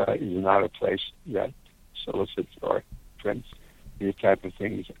Improvement Era is not a place that solicits or prints these type of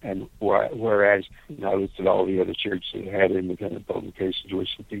things. And whereas I looked at all the other churches that had independent publications, we're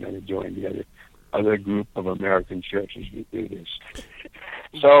simply going to join the other group of American churches that do this.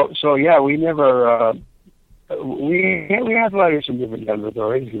 So yeah, we never we had letters from different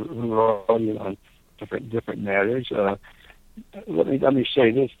authorities who wrote on different matters. Let me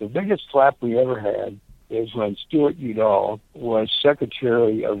say this: the biggest flap we ever had is when Stuart Udall was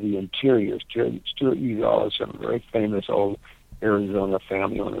Secretary of the Interior. Stuart Udall is a very famous old Arizona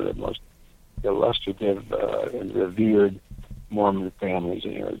family, one of the most illustrative and revered Mormon families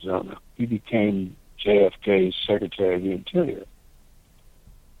in Arizona. He became JFK's Secretary of the Interior.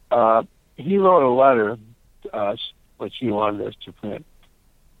 He wrote a letter to us, which he wanted us to print,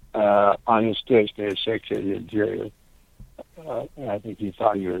 on his station as Secretary of the Interior. And I think he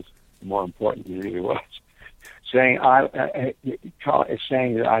thought he was more important than he really was. Saying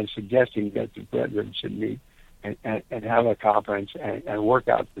that I'm suggesting that the brethren should meet and have a conference and work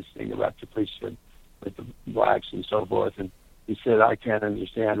out this thing about the priesthood with the blacks and so forth. And he said, I can't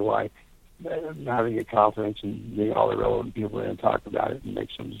understand why having a conference and getting all the relevant people in and talk about it and make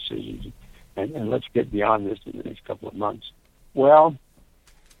some decisions. And let's get beyond this in the next couple of months. Well,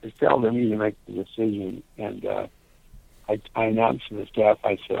 it fell to me to make the decision, and I announced to the staff,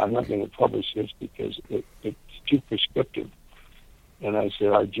 I said, I'm not going to publish this because it's too prescriptive. And I said,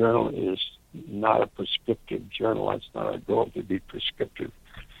 our journal is not a prescriptive journal. It's not our goal to be prescriptive.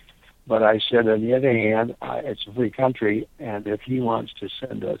 But I said, on the other hand, it's a free country, and if he wants to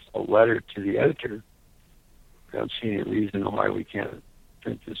send us a letter to the editor, I don't see any reason why we can't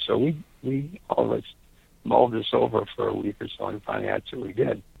print this. So we all of us mulled this over for a week or so, and finally that's what we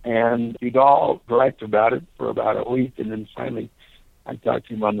did. And we'd all griped about it for about a week, and then finally I talked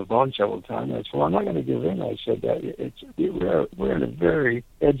to him on the phone several times. I said, well, I'm not going to give in. I said, we're in a very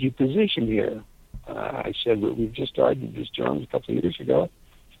edgy position here. I said, we've just started this journal a couple of years ago.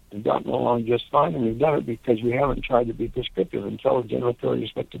 We've gotten along just fine, and we've done it because we haven't tried to be prescriptive and tell the general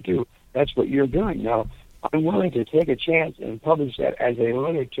authorities what to do. That's what you're doing. Now, I'm willing to take a chance and publish that as a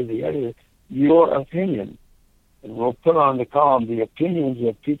letter to the editor, your opinion. And we'll put on the column, the opinions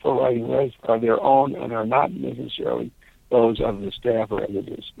of people writing letters are their own and are not necessarily those of the staff or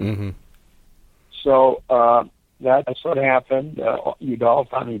editors. Mm-hmm. So that's what happened. Udall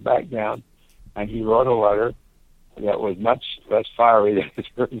finally backed down, and he wrote a letter that was much less fiery than his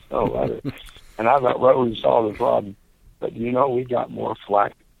original letter. And I thought, well, we solved the problem. But, we got more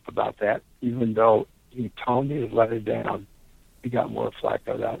flack about that. Even though he toned his letter down, he got more flack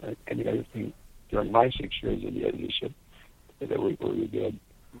about that than any other thing during my 6 years in the editorship that we did.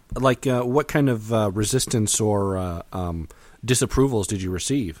 Like, what kind of resistance or disapprovals did you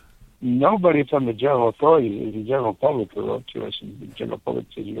receive? Nobody from the general authorities, the general public who wrote to us, and the general public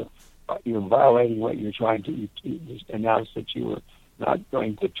said, you're violating what you're trying to just announce that you were not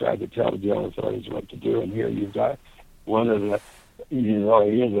going to try to tell the general authorities what to do. And here you've got one of the, he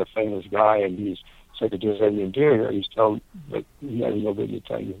is a famous guy, and he's Secretary of the Interior. He's told that he has nobody to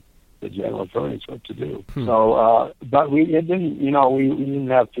tell you the general authorities what to do. So, but we didn't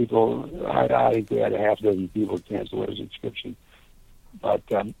have people. I think we had a half dozen people cancel their subscription. But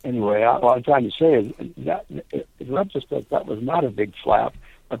anyway, what I'm trying to say is that in retrospect, that was not a big flap,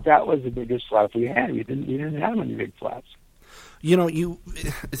 but that was the biggest flap we had. We didn't have any big flaps.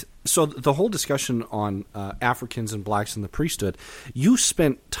 So the whole discussion on Africans and blacks in the priesthood, you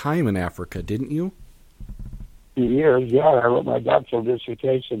spent time in Africa, didn't you? Years, yeah. I wrote my doctoral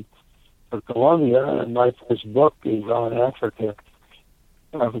dissertation for Columbia, and my first book is on Africa,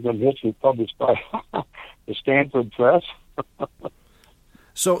 African history, published by the Stanford Press.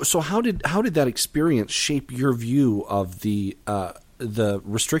 So how did that experience shape your view of the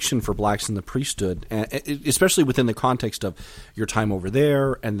restriction for blacks in the priesthood, especially within the context of your time over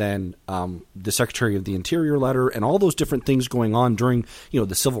there, and then the Secretary of the Interior letter, and all those different things going on during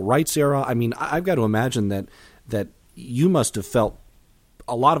the Civil Rights era? I mean, I've got to imagine that you must have felt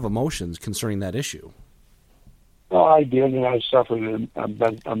a lot of emotions concerning that issue. Well, I did, and I suffered an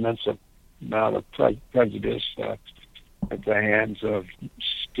immense amount of prejudice at the hands of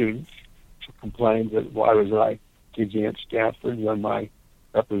students who complained that why was I teaching at Stanford when my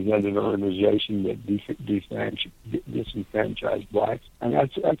represented an organization that disenfranchised blacks, and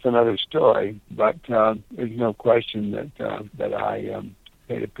that's another story. But there's no question that I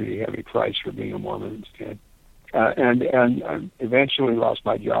paid a pretty heavy price for being a Mormon instead, and eventually lost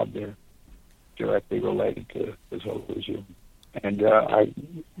my job there, directly related to this whole issue. And I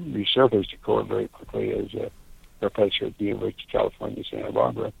resurfaced to court very quickly as a professor at the University of California, Santa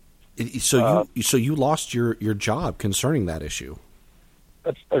Barbara. So you lost your job concerning that issue.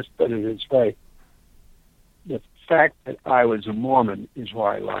 Let's put it this way. The fact that I was a Mormon is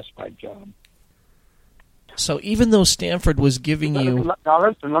why I lost my job. So even though Stanford was giving you... Now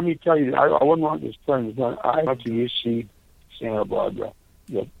listen, let me tell you, I wouldn't want this turn done. I went to UC Santa Barbara.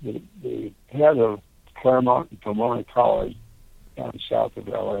 The head of Claremont and Pomona College down south of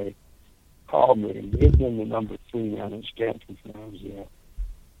L.A. called me, and he had been the number 3 man in Stanford when I was there.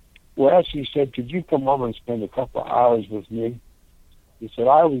 Wes, he said, could you come over and spend a couple of hours with me? He said,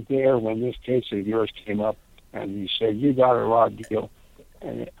 I was there when this case of yours came up, and he said, you got a raw deal,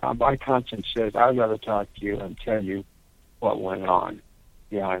 and my conscience says, I've got to talk to you and tell you what went on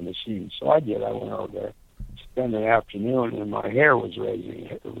behind the scenes. So I did. I went over there, spent the afternoon, and my hair was raising,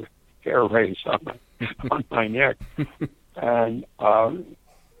 hair raised on my neck. And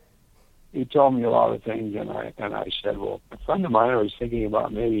he told me a lot of things, and I said, well, a friend of mine was thinking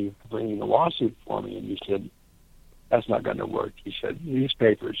about maybe bringing a lawsuit for me, and he said, that's not going to work. He said,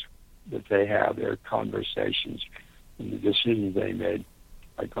 newspapers that they have, their conversations, and the decisions they made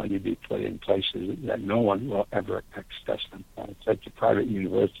are going to be put in places that no one will ever access them. It's like a private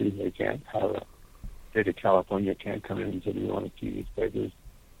university. They can't have a state of California can't come in and say, we want to see newspapers.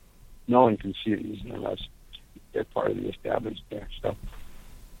 No one can see these unless they're part of the established there.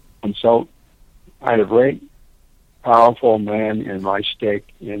 And so I had a very powerful man in my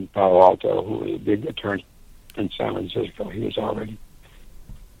stake in Palo Alto who was a big attorney in San Francisco. He was already,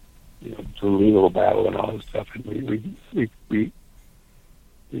 through legal battle and all this stuff, and we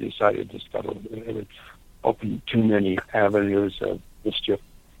decided to settle. It would open too many avenues of mischief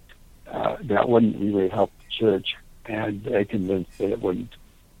that wouldn't really help the church, and they convinced that it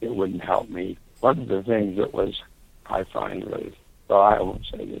wouldn't help me. One of the things that was, I find, was, well, I won't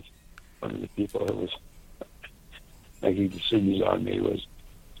say this, one of the people who was making decisions on me was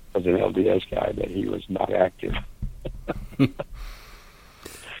an LDS guy, but he was not active.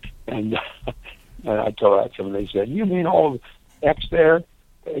 and I told that to them, they said, you mean old X there?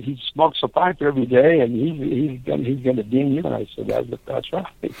 He smokes a pipe every day, and he's going to deem you? And I said, that's right.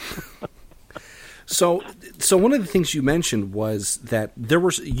 So one of the things you mentioned was that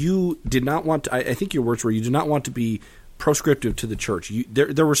you did not want to, I think your words were, you did not want to be proscriptive to the church.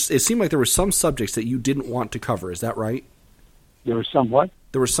 It seemed like there were some subjects that you didn't want to cover. Is that right? There were some what?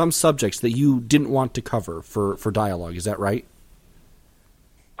 There were some subjects that you didn't want to cover for dialogue. Is that right?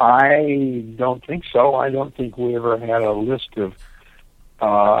 I don't think so. I don't think we ever had a list of,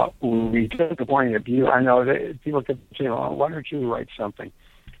 we took a point of view. I know that people kept saying, oh, why don't you write something?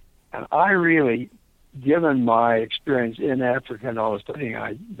 And I really, given my experience in Africa and all the studying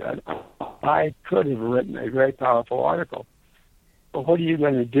I could have written a very powerful article. But what are you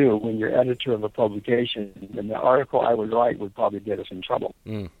going to do when you're editor of a publication and the article I would write would probably get us in trouble?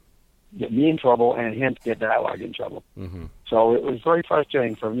 Get me in trouble and hence get Dialogue in trouble. Mm-hmm. So it was very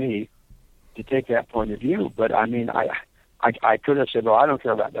frustrating for me to take that point of view. But I mean, I could have said, well, I don't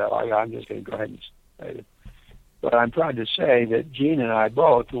care about Dialogue. I'm just going to go ahead and say it. But I'm proud to say that Gene and I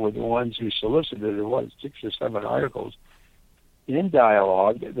both were the ones who solicited, 6 or 7 articles in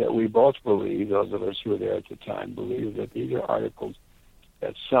Dialogue that we both believe, those of us who were there at the time, believe that these are articles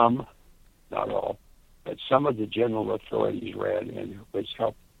that some, not all, but some of the general authorities read and which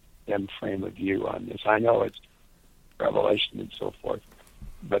helped them frame a view on this. I know it's Revelation and so forth,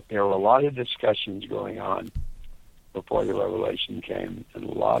 but there were a lot of discussions going on before the Revelation came, and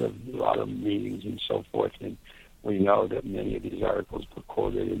a lot of meetings and so forth, and we know that many of these articles were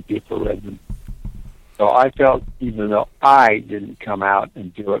quoted and people read them. So I felt, even though I didn't come out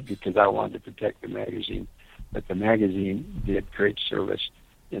and do it because I wanted to protect the magazine, that the magazine did great service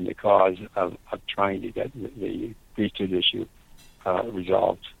in the cause of trying to get the priesthood issue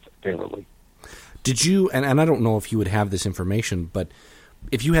resolved favorably. Did you, and I don't know if you would have this information, but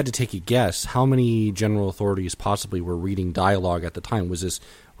if you had to take a guess, how many general authorities possibly were reading Dialogue at the time? Was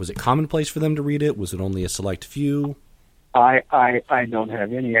it commonplace for them to read it? Was it only a select few? I don't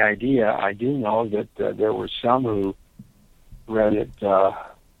have any idea. I do know that there were some who read it,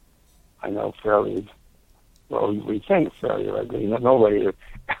 I know, fairly, well, we think fairly regularly. Nobody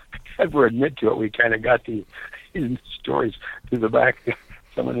ever admit to it. We kind of got these stories to the back.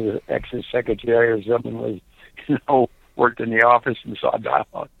 Someone was ex-secretary or someone was, worked in the office and saw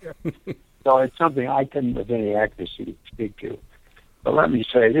dialogue there. So it's something I couldn't with any accuracy speak to. But let me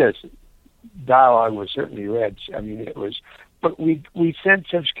say this, dialogue was certainly read. I mean, it was, but we sent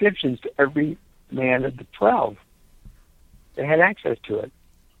subscriptions to every man of the 12. They had access to it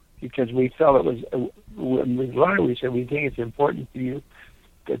because we felt it was, when we learned, we said, we think it's important for you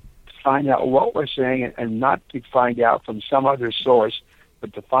to find out what we're saying and not to find out from some other source,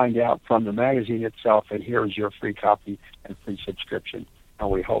 but to find out from the magazine itself, and here is your free copy and free subscription. And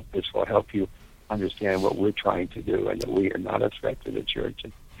we hope this will help you understand what we're trying to do and that we are not a threat to the church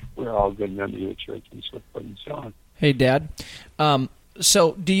and we're all good members of the church and so forth and so on. Hey, Dad.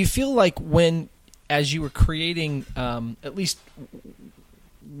 So do you feel like as you were creating, at least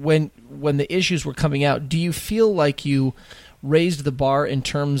when the issues were coming out, do you feel like you raised the bar in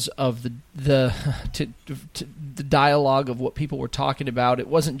terms of the dialogue of what people were talking about? It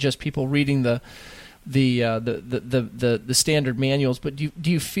wasn't just people reading the standard manuals, but do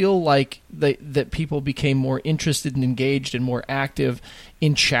you feel like that people became more interested and engaged and more active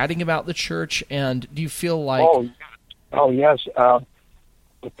in chatting about the church? And do you feel like oh yes,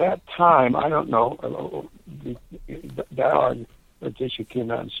 at that time, I don't know, the dialogue issue came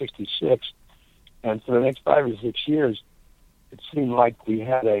out in '66, and for the next 5 or 6 years, it seemed like we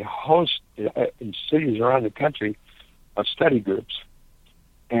had a host in cities around the country of study groups,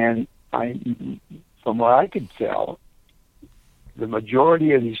 and from what I could tell, the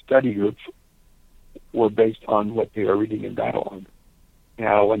majority of these study groups were based on what they were reading in dialogue.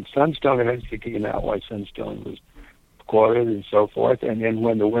 Now, when Sunstone eventually came out, why Sunstone was quoted and so forth, and then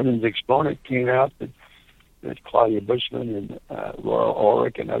when the Women's Exponent came out, that Claudia Bushman and Laura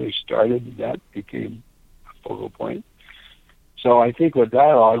Ulrich and others started, that became a focal point. So I think what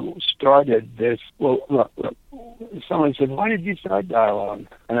dialogue started this, well, look, someone said, why did you start dialogue?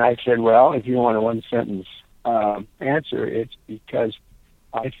 And I said, well, if you want a one-sentence answer, it's because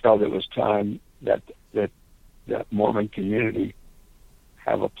I felt it was time that Mormon community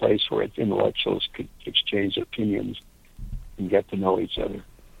have a place where its intellectuals could exchange opinions and get to know each other,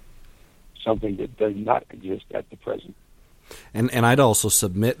 something that does not exist at the present. And I'd also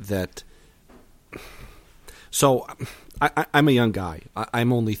submit that, so I'm a young guy.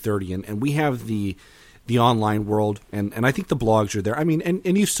 I'm only 30, and we have the online world, and I think the blogs are there. I mean,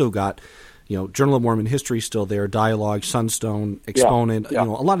 and you've still got, Journal of Mormon History still there, Dialogue, Sunstone, Exponent, a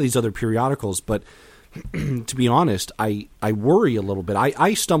lot of these other periodicals. But to be honest, I worry a little bit.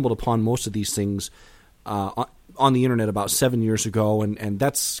 I stumbled upon most of these things on the internet about 7 years ago, and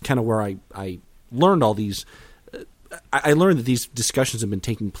that's kind of where I learned all these. I learned that these discussions have been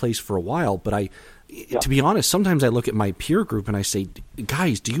taking place for a while, but to be honest, sometimes I look at my peer group and I say,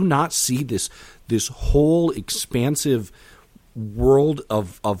 guys, do you not see this whole expansive world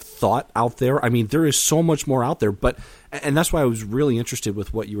of thought out there? I mean, there is so much more out there, and that's why I was really interested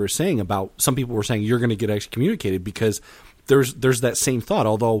with what you were saying about some people were saying you're going to get excommunicated because there's that same thought,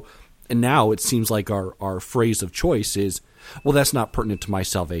 although now it seems like our phrase of choice is, well, that's not pertinent to my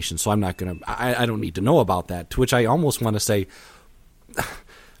salvation, so I'm not going to, I don't need to know about that, to which I almost want to say,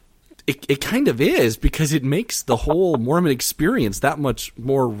 It kind of is, because it makes the whole Mormon experience that much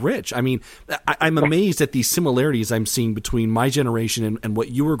more rich. I mean, I'm amazed at these similarities I'm seeing between my generation and what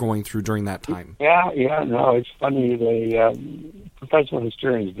you were going through during that time. Yeah, no, it's funny. Professional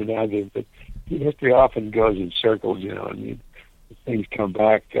historians deny this, but history often goes in circles, I mean, things come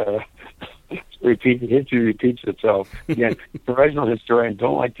back, history repeats itself. Again, professional historians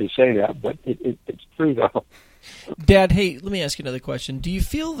don't like to say that, but it's true, though. Dad, hey, let me ask you another question. Do you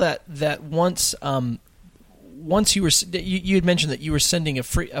feel that once you were you had mentioned that you were sending a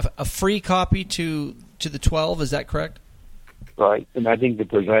free copy to the 12? Is that correct? Right, and I think the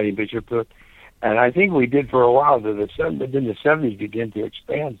presiding bishop put, and I think we did for a while. But then the 70s began to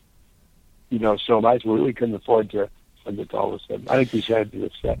expand. So much we really couldn't afford to send it to all of a sudden. I think we said to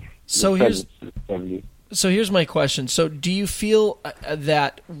the 70s. So here's my question. So do you feel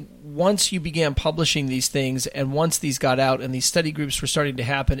that once you began publishing these things and once these got out and these study groups were starting to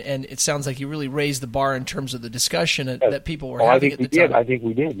happen, and it sounds like you really raised the bar in terms of the discussion that people were having at the time? I think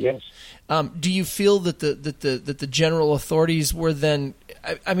we did, yes. Do you feel that the general authorities were then,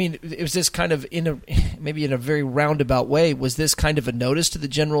 I mean, was this kind of maybe in a very roundabout way, was this kind of a notice to the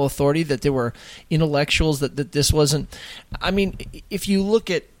general authority that there were intellectuals that this wasn't, I mean, if you look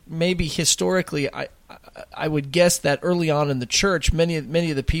at maybe historically, I would guess that early on in the church, many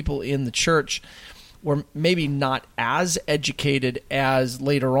of the people in the church were maybe not as educated as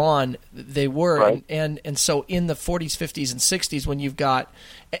later on they were, right. and so in the 40s, 50s, and 60s, when you've got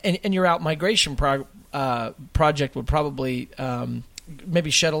and your out migration project would probably maybe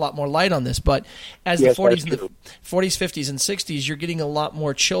shed a lot more light on this, but as Yes, the 40s that's and the true. 40s, 50s, and 60s, you're getting a lot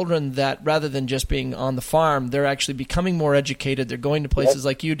more children that, rather than just being on the farm, they're actually becoming more educated. They're going to places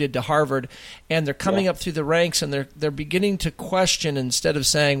like you did to Harvard, and they're coming up through the ranks, and they're beginning to question instead of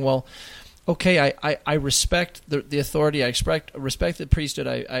saying, well, okay, I respect the authority, I respect the priesthood,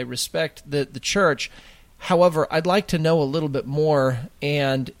 I respect the church. However, I'd like to know a little bit more,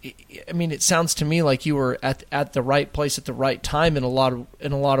 and I mean, it sounds to me like you were at the right place at the right time in a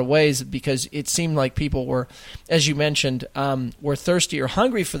lot of ways, because it seemed like people were, as you mentioned, were thirsty or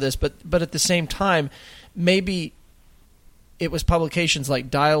hungry for this, but at the same time, maybe it was publications like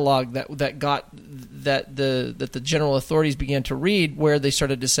Dialogue that the general authorities began to read, where they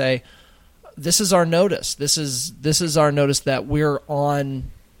started to say, "This is our notice. This is our notice that we're on."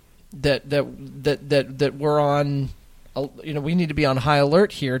 That we're on, we need to be on high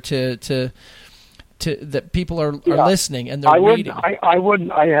alert here to that people are listening and they're reading. I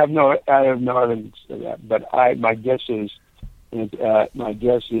have no evidence of that, but my guess is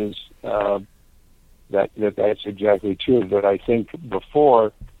that's exactly true. But I think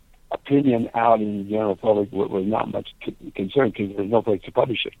before, opinion out in the general public was not much concern, because there's no place to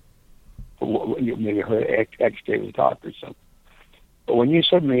publish it. You maybe heard X-Gator Talk or something. But when you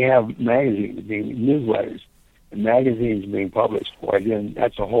suddenly have magazines being newsletters and magazines being published, boy, then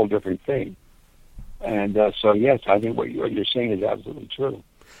that's a whole different thing. And so, yes, I think what you're saying is absolutely true.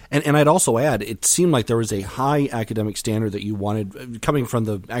 And I'd also add, it seemed like there was a high academic standard that you wanted, coming from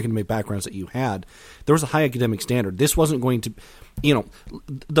the academic backgrounds that you had. There was a high academic standard. This wasn't going to,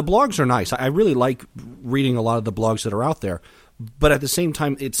 the blogs are nice. I really like reading a lot of the blogs that are out there. But at the same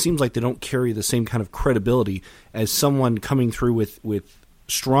time, it seems like they don't carry the same kind of credibility as someone coming through with a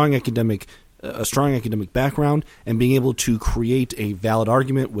strong academic background and being able to create a valid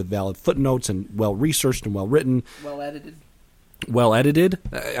argument with valid footnotes and well-researched and well-written. Well-edited.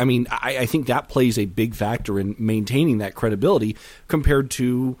 I mean, I think that plays a big factor in maintaining that credibility compared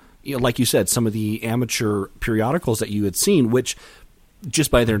to, like you said, some of the amateur periodicals that you had seen, which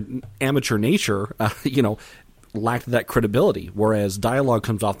just by their amateur nature, lacked that credibility. Whereas Dialogue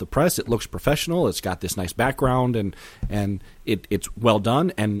comes off the press, it looks professional, it's got this nice background, and it's well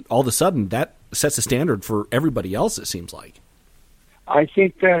done, and all of a sudden that sets a standard for everybody else, it seems like. I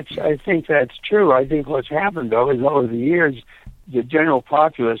think that's true. I think what's happened, though, is over the years, the general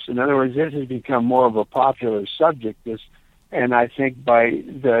populace, in other words, this has become more of a popular subject, and I think by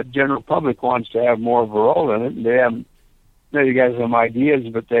the general public wants to have more of a role in it. They have maybe got some ideas,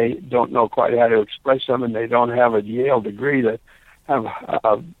 but they don't know quite how to express them, and they don't have a Yale degree to have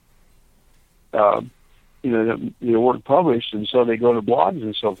the work published, and so they go to blogs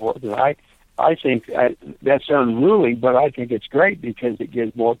and so forth. And I think that sounds unruly, but I think it's great because it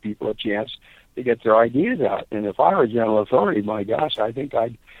gives more people a chance to get their ideas out. And if I were a general authority, my gosh, I think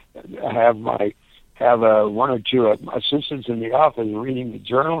I'd have one or two assistants in the office reading the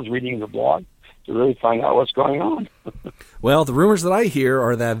journals, reading the blog, to really find out what's going on. Well, the rumors that I hear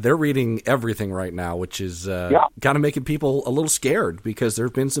are that they're reading everything right now, which is kind of making people a little scared, because there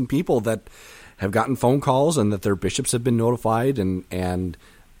have been some people that have gotten phone calls and that their bishops have been notified, and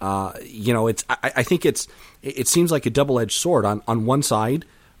it's I think it seems like a double-edged sword. On one side,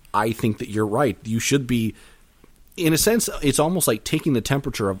 I think that you're right. You should be, in a sense, it's almost like taking the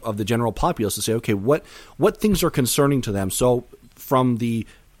temperature of the general populace to say, okay, what things are concerning to them. So from the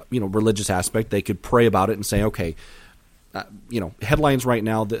religious aspect, they could pray about it and say, okay, headlines right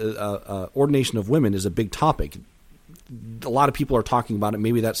now, the ordination of women is a big topic. A lot of people are talking about it.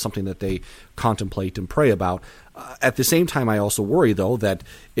 Maybe that's something that they contemplate and pray about. At the same time, I also worry, though, that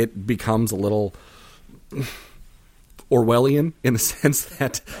it becomes a little Orwellian in the sense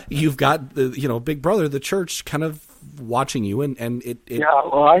that you've got the Big Brother, the church, kind of watching you, and it. Yeah,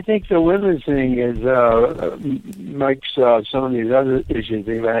 well, I think the women's thing makes some of these other issues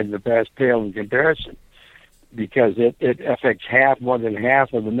they've had in the past pale in comparison, because it affects more than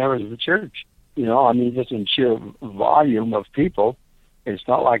half of the members of the church. Just in sheer volume of people, it's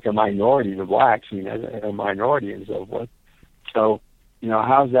not like a minority, the blacks, a minority and so forth. So,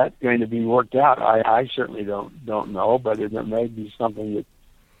 how's that going to be worked out? I certainly don't know, but it may be something that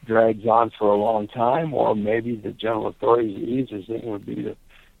drags on for a long time, or maybe the general authorities' easiest thing would be to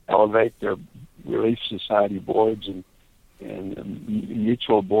elevate their Relief Society boards and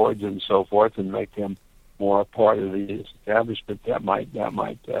mutual boards and so forth, and make them more a part of the establishment. That might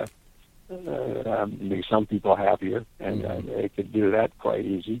make some people happier, and they could do that quite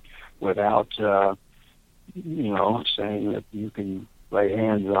easy without saying that you can lay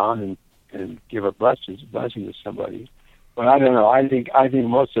hands on and give a blessing to somebody. But I don't know. I think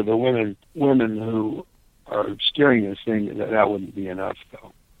most of the women who steering this thing, that wouldn't be enough,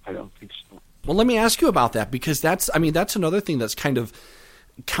 though. I don't think so. Well, let me ask you about that, because that's another thing that's kind of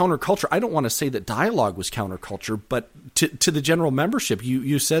counterculture. I don't want to say that dialogue was counterculture, but to the general membership,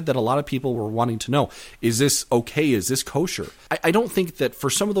 you said that a lot of people were wanting to know, is this okay? Is this kosher? I don't think that for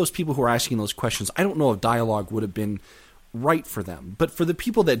some of those people who are asking those questions, I don't know if dialogue would have been right for them. But for the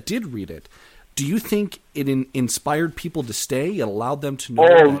people that did read it, do you think it inspired people to stay? It allowed them to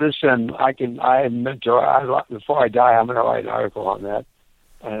know? Listen, before I die, I'm going to write an article on that.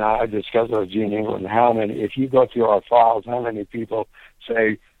 And I discussed with Gene England if you go through our files, how many people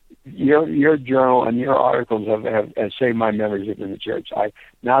say your journal and your articles have saved my membership in the church.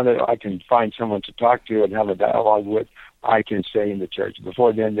 Now that I can find someone to talk to and have a dialogue with, I can stay in the church.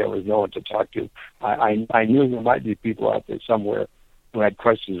 Before then, there was no one to talk to. I knew there might be people out there somewhere who had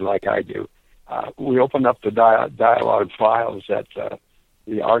questions like I do. We opened up the dialogue files at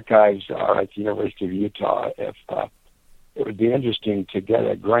the archives are at the University of Utah. It would be interesting to get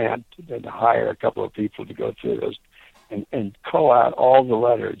a grant and to hire a couple of people to go through those and call out all the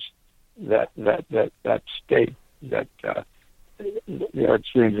letters that state that our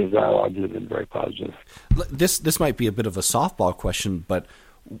experience of dialogue has been very positive. This might be a bit of a softball question, but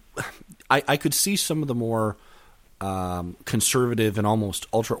I could see some of the more conservative and almost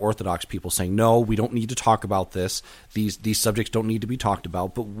ultra-Orthodox people saying, no, we don't need to talk about this. These subjects don't need to be talked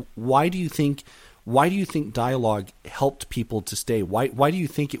about. But why do you think dialogue helped people to stay? Why do you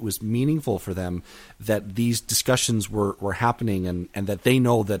think it was meaningful for them that these discussions were happening and that they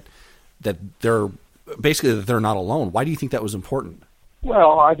know that they're basically that they're not alone? Why do you think that was important?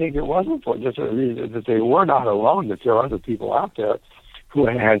 Well, I think it was important that they were not alone, that there are other people out there who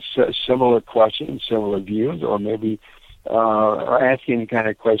had similar questions, similar views, or maybe are asking the kind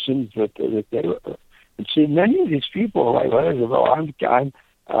of questions that they were. And see, many of these people write letters about,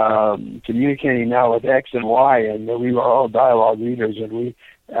 I'm communicating now with X and Y, and we are all dialogue readers, and we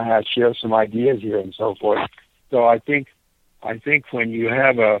share some ideas here and so forth. So I think when you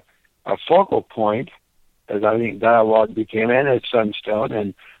have a focal point, as I think dialogue became, and as Sunstone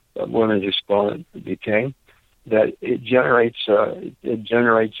and Women's Exponent became, that it generates a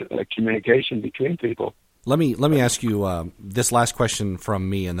communication between people. Let me ask you this last question from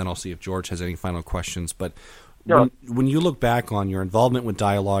me, and then I'll see if George has any final questions. But when you look back on your involvement with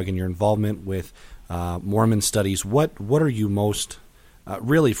dialogue and your involvement with Mormon studies, what are you most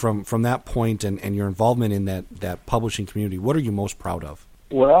really from that point and your involvement in that publishing community? What are you most proud of?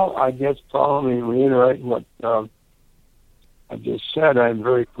 Well, I guess probably reiterate what I just said. I'm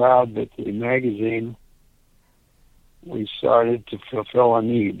very proud that the magazine, we started to fulfill a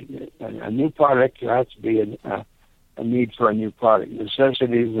need. A new product, there has to be a need for a new product.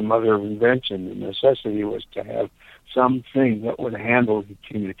 Necessity is the mother of invention. The necessity was to have something that would handle the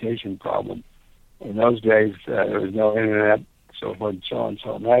communication problem. In those days, there was no internet, so forth and so on.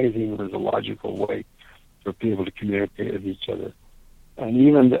 So a magazine was a logical way for people to communicate with each other. And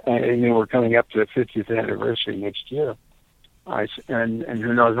even we're coming up to the 50th anniversary next year. And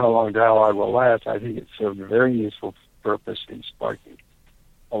who knows how long dialogue will last. I think it served a very useful purpose in sparking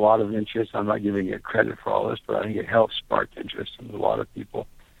a lot of interest. I'm not giving it credit for all this, but I think it helped spark interest in a lot of people.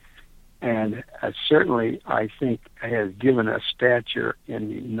 And certainly, I think it has given a stature in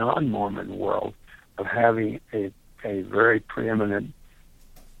the non-Mormon world of having a very preeminent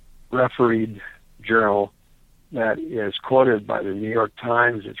refereed journal that is quoted by the New York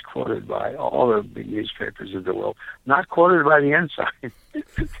Times. It's quoted by all the big newspapers of the world. Not quoted by the Ensign.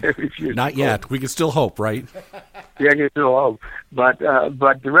 Not yet. We can still hope, right? Yeah, we can still hope. But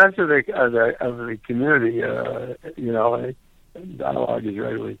the rest of the community, dialogue is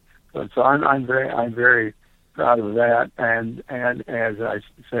readily good. So I'm very proud of that. And as I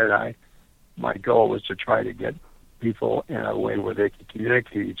said, my goal was to try to get people in a way where they could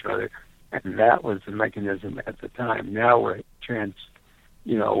communicate with each other. And that was the mechanism at the time. Now we're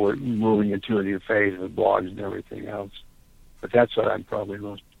moving into a new phase with blogs and everything else. But that's what I'm probably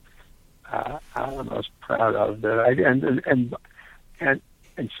most proud of. And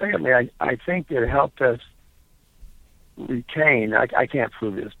secondly, I think it helped us retain. I can't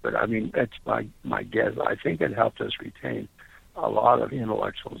prove this, but I mean that's my guess. I think it helped us retain a lot of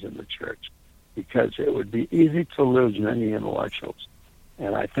intellectuals in the church, because it would be easy to lose many intellectuals.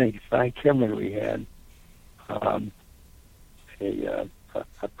 And I think, thank him, we had a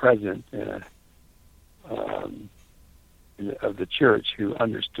president of the church who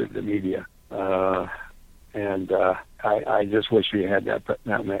understood the media, and I just wish we had that. But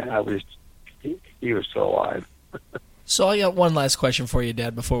no, man, he was so alive. So I got one last question for you,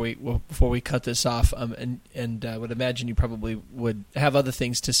 Dad, before we cut this off, and I would imagine you probably would have other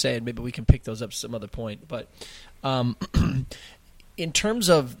things to say, and maybe we can pick those up some other point. But in terms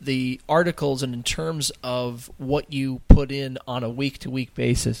of the articles and in terms of what you put in on a week-to-week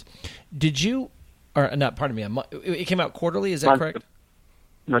basis, did you, or not? Pardon me, it came out quarterly. Is that correct?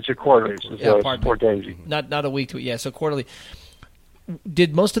 No, it's a quarterly. It's 4 days. Not a week to week. Yeah, so quarterly.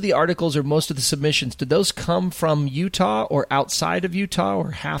 Did most of the articles or most of the submissions, did those come from Utah or outside of Utah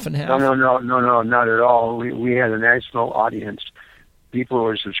or half and half? No, not at all. We had a national audience. People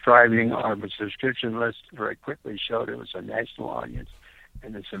were subscribing. Our subscription list very quickly showed it was a national audience,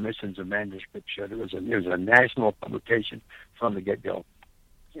 and the submissions of manuscripts showed it was a national publication from the get-go.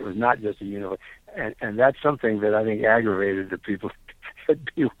 It was not just a university. And that's something that I think aggravated the people at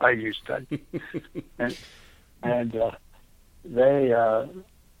BYU study. and they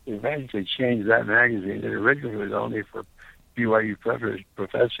eventually changed that magazine. It originally was only for BYU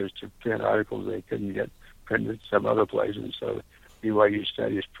professors to print articles they couldn't get printed some other places. So BYU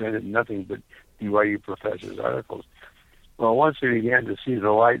Studies printed nothing but BYU professors' articles. Well, once they began to see the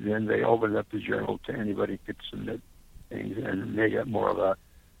light, then they opened up the journal to anybody could submit things and make it more of a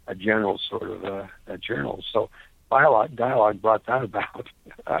general sort of a journal. So dialogue brought that about,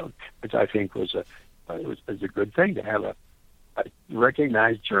 which I think was a good thing to have a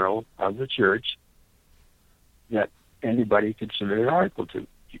recognized journal of the church that anybody could submit an article to.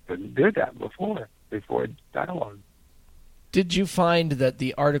 You couldn't do that before dialogue. Did you find that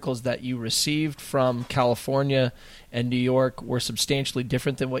the articles that you received from California and New York were substantially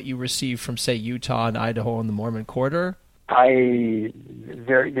different than what you received from, say, Utah and Idaho and the Mormon Quarter?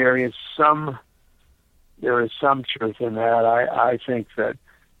 There is some truth in that. I think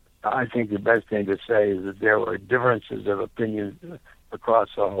the best thing to say is that there were differences of opinion across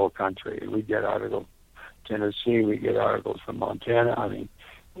the whole country. We get articles from Tennessee, we get articles from Montana. I mean,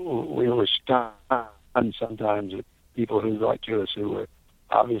 we were stunned sometimes at people who were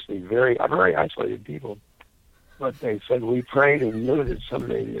obviously very isolated people. But they said, we prayed and knew that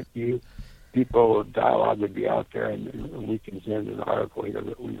someday that people of dialogue would be out there and we can send an article here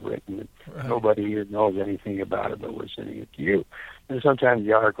that we've written. And right. Nobody here knows anything about it, but we're sending it to you. And sometimes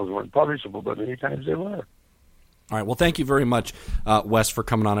the articles weren't publishable, but many times they were. All right. Well, thank you very much, Wes, for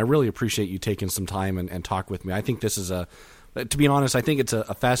coming on. I really appreciate you taking some time and talk with me. I think this is to be honest, I think it's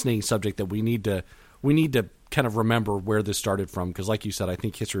a fascinating subject that we need to kind of remember where this started from, because like you said, I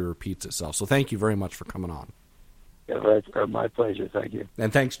think history repeats itself. So thank you very much for coming on. Yeah, my pleasure. Thank you.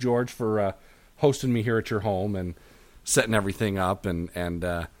 And thanks, George, for hosting me here at your home and setting everything up and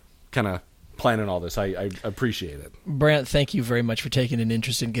kind of planning all this. I appreciate it. Brant, thank you very much for taking an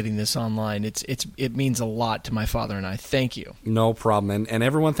interest in getting this online. It means a lot to my father and I. Thank you. No problem. And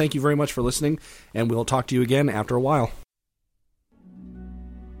everyone, thank you very much for listening, and we'll talk to you again after a while.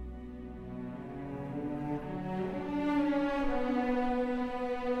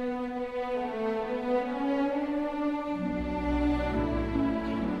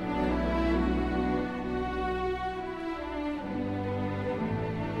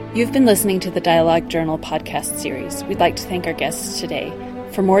 You've been listening to the Dialogue Journal podcast series. We'd like to thank our guests today.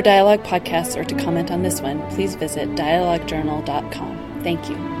 For more Dialogue podcasts or to comment on this one, please visit dialoguejournal.com. Thank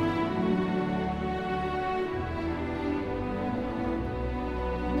you.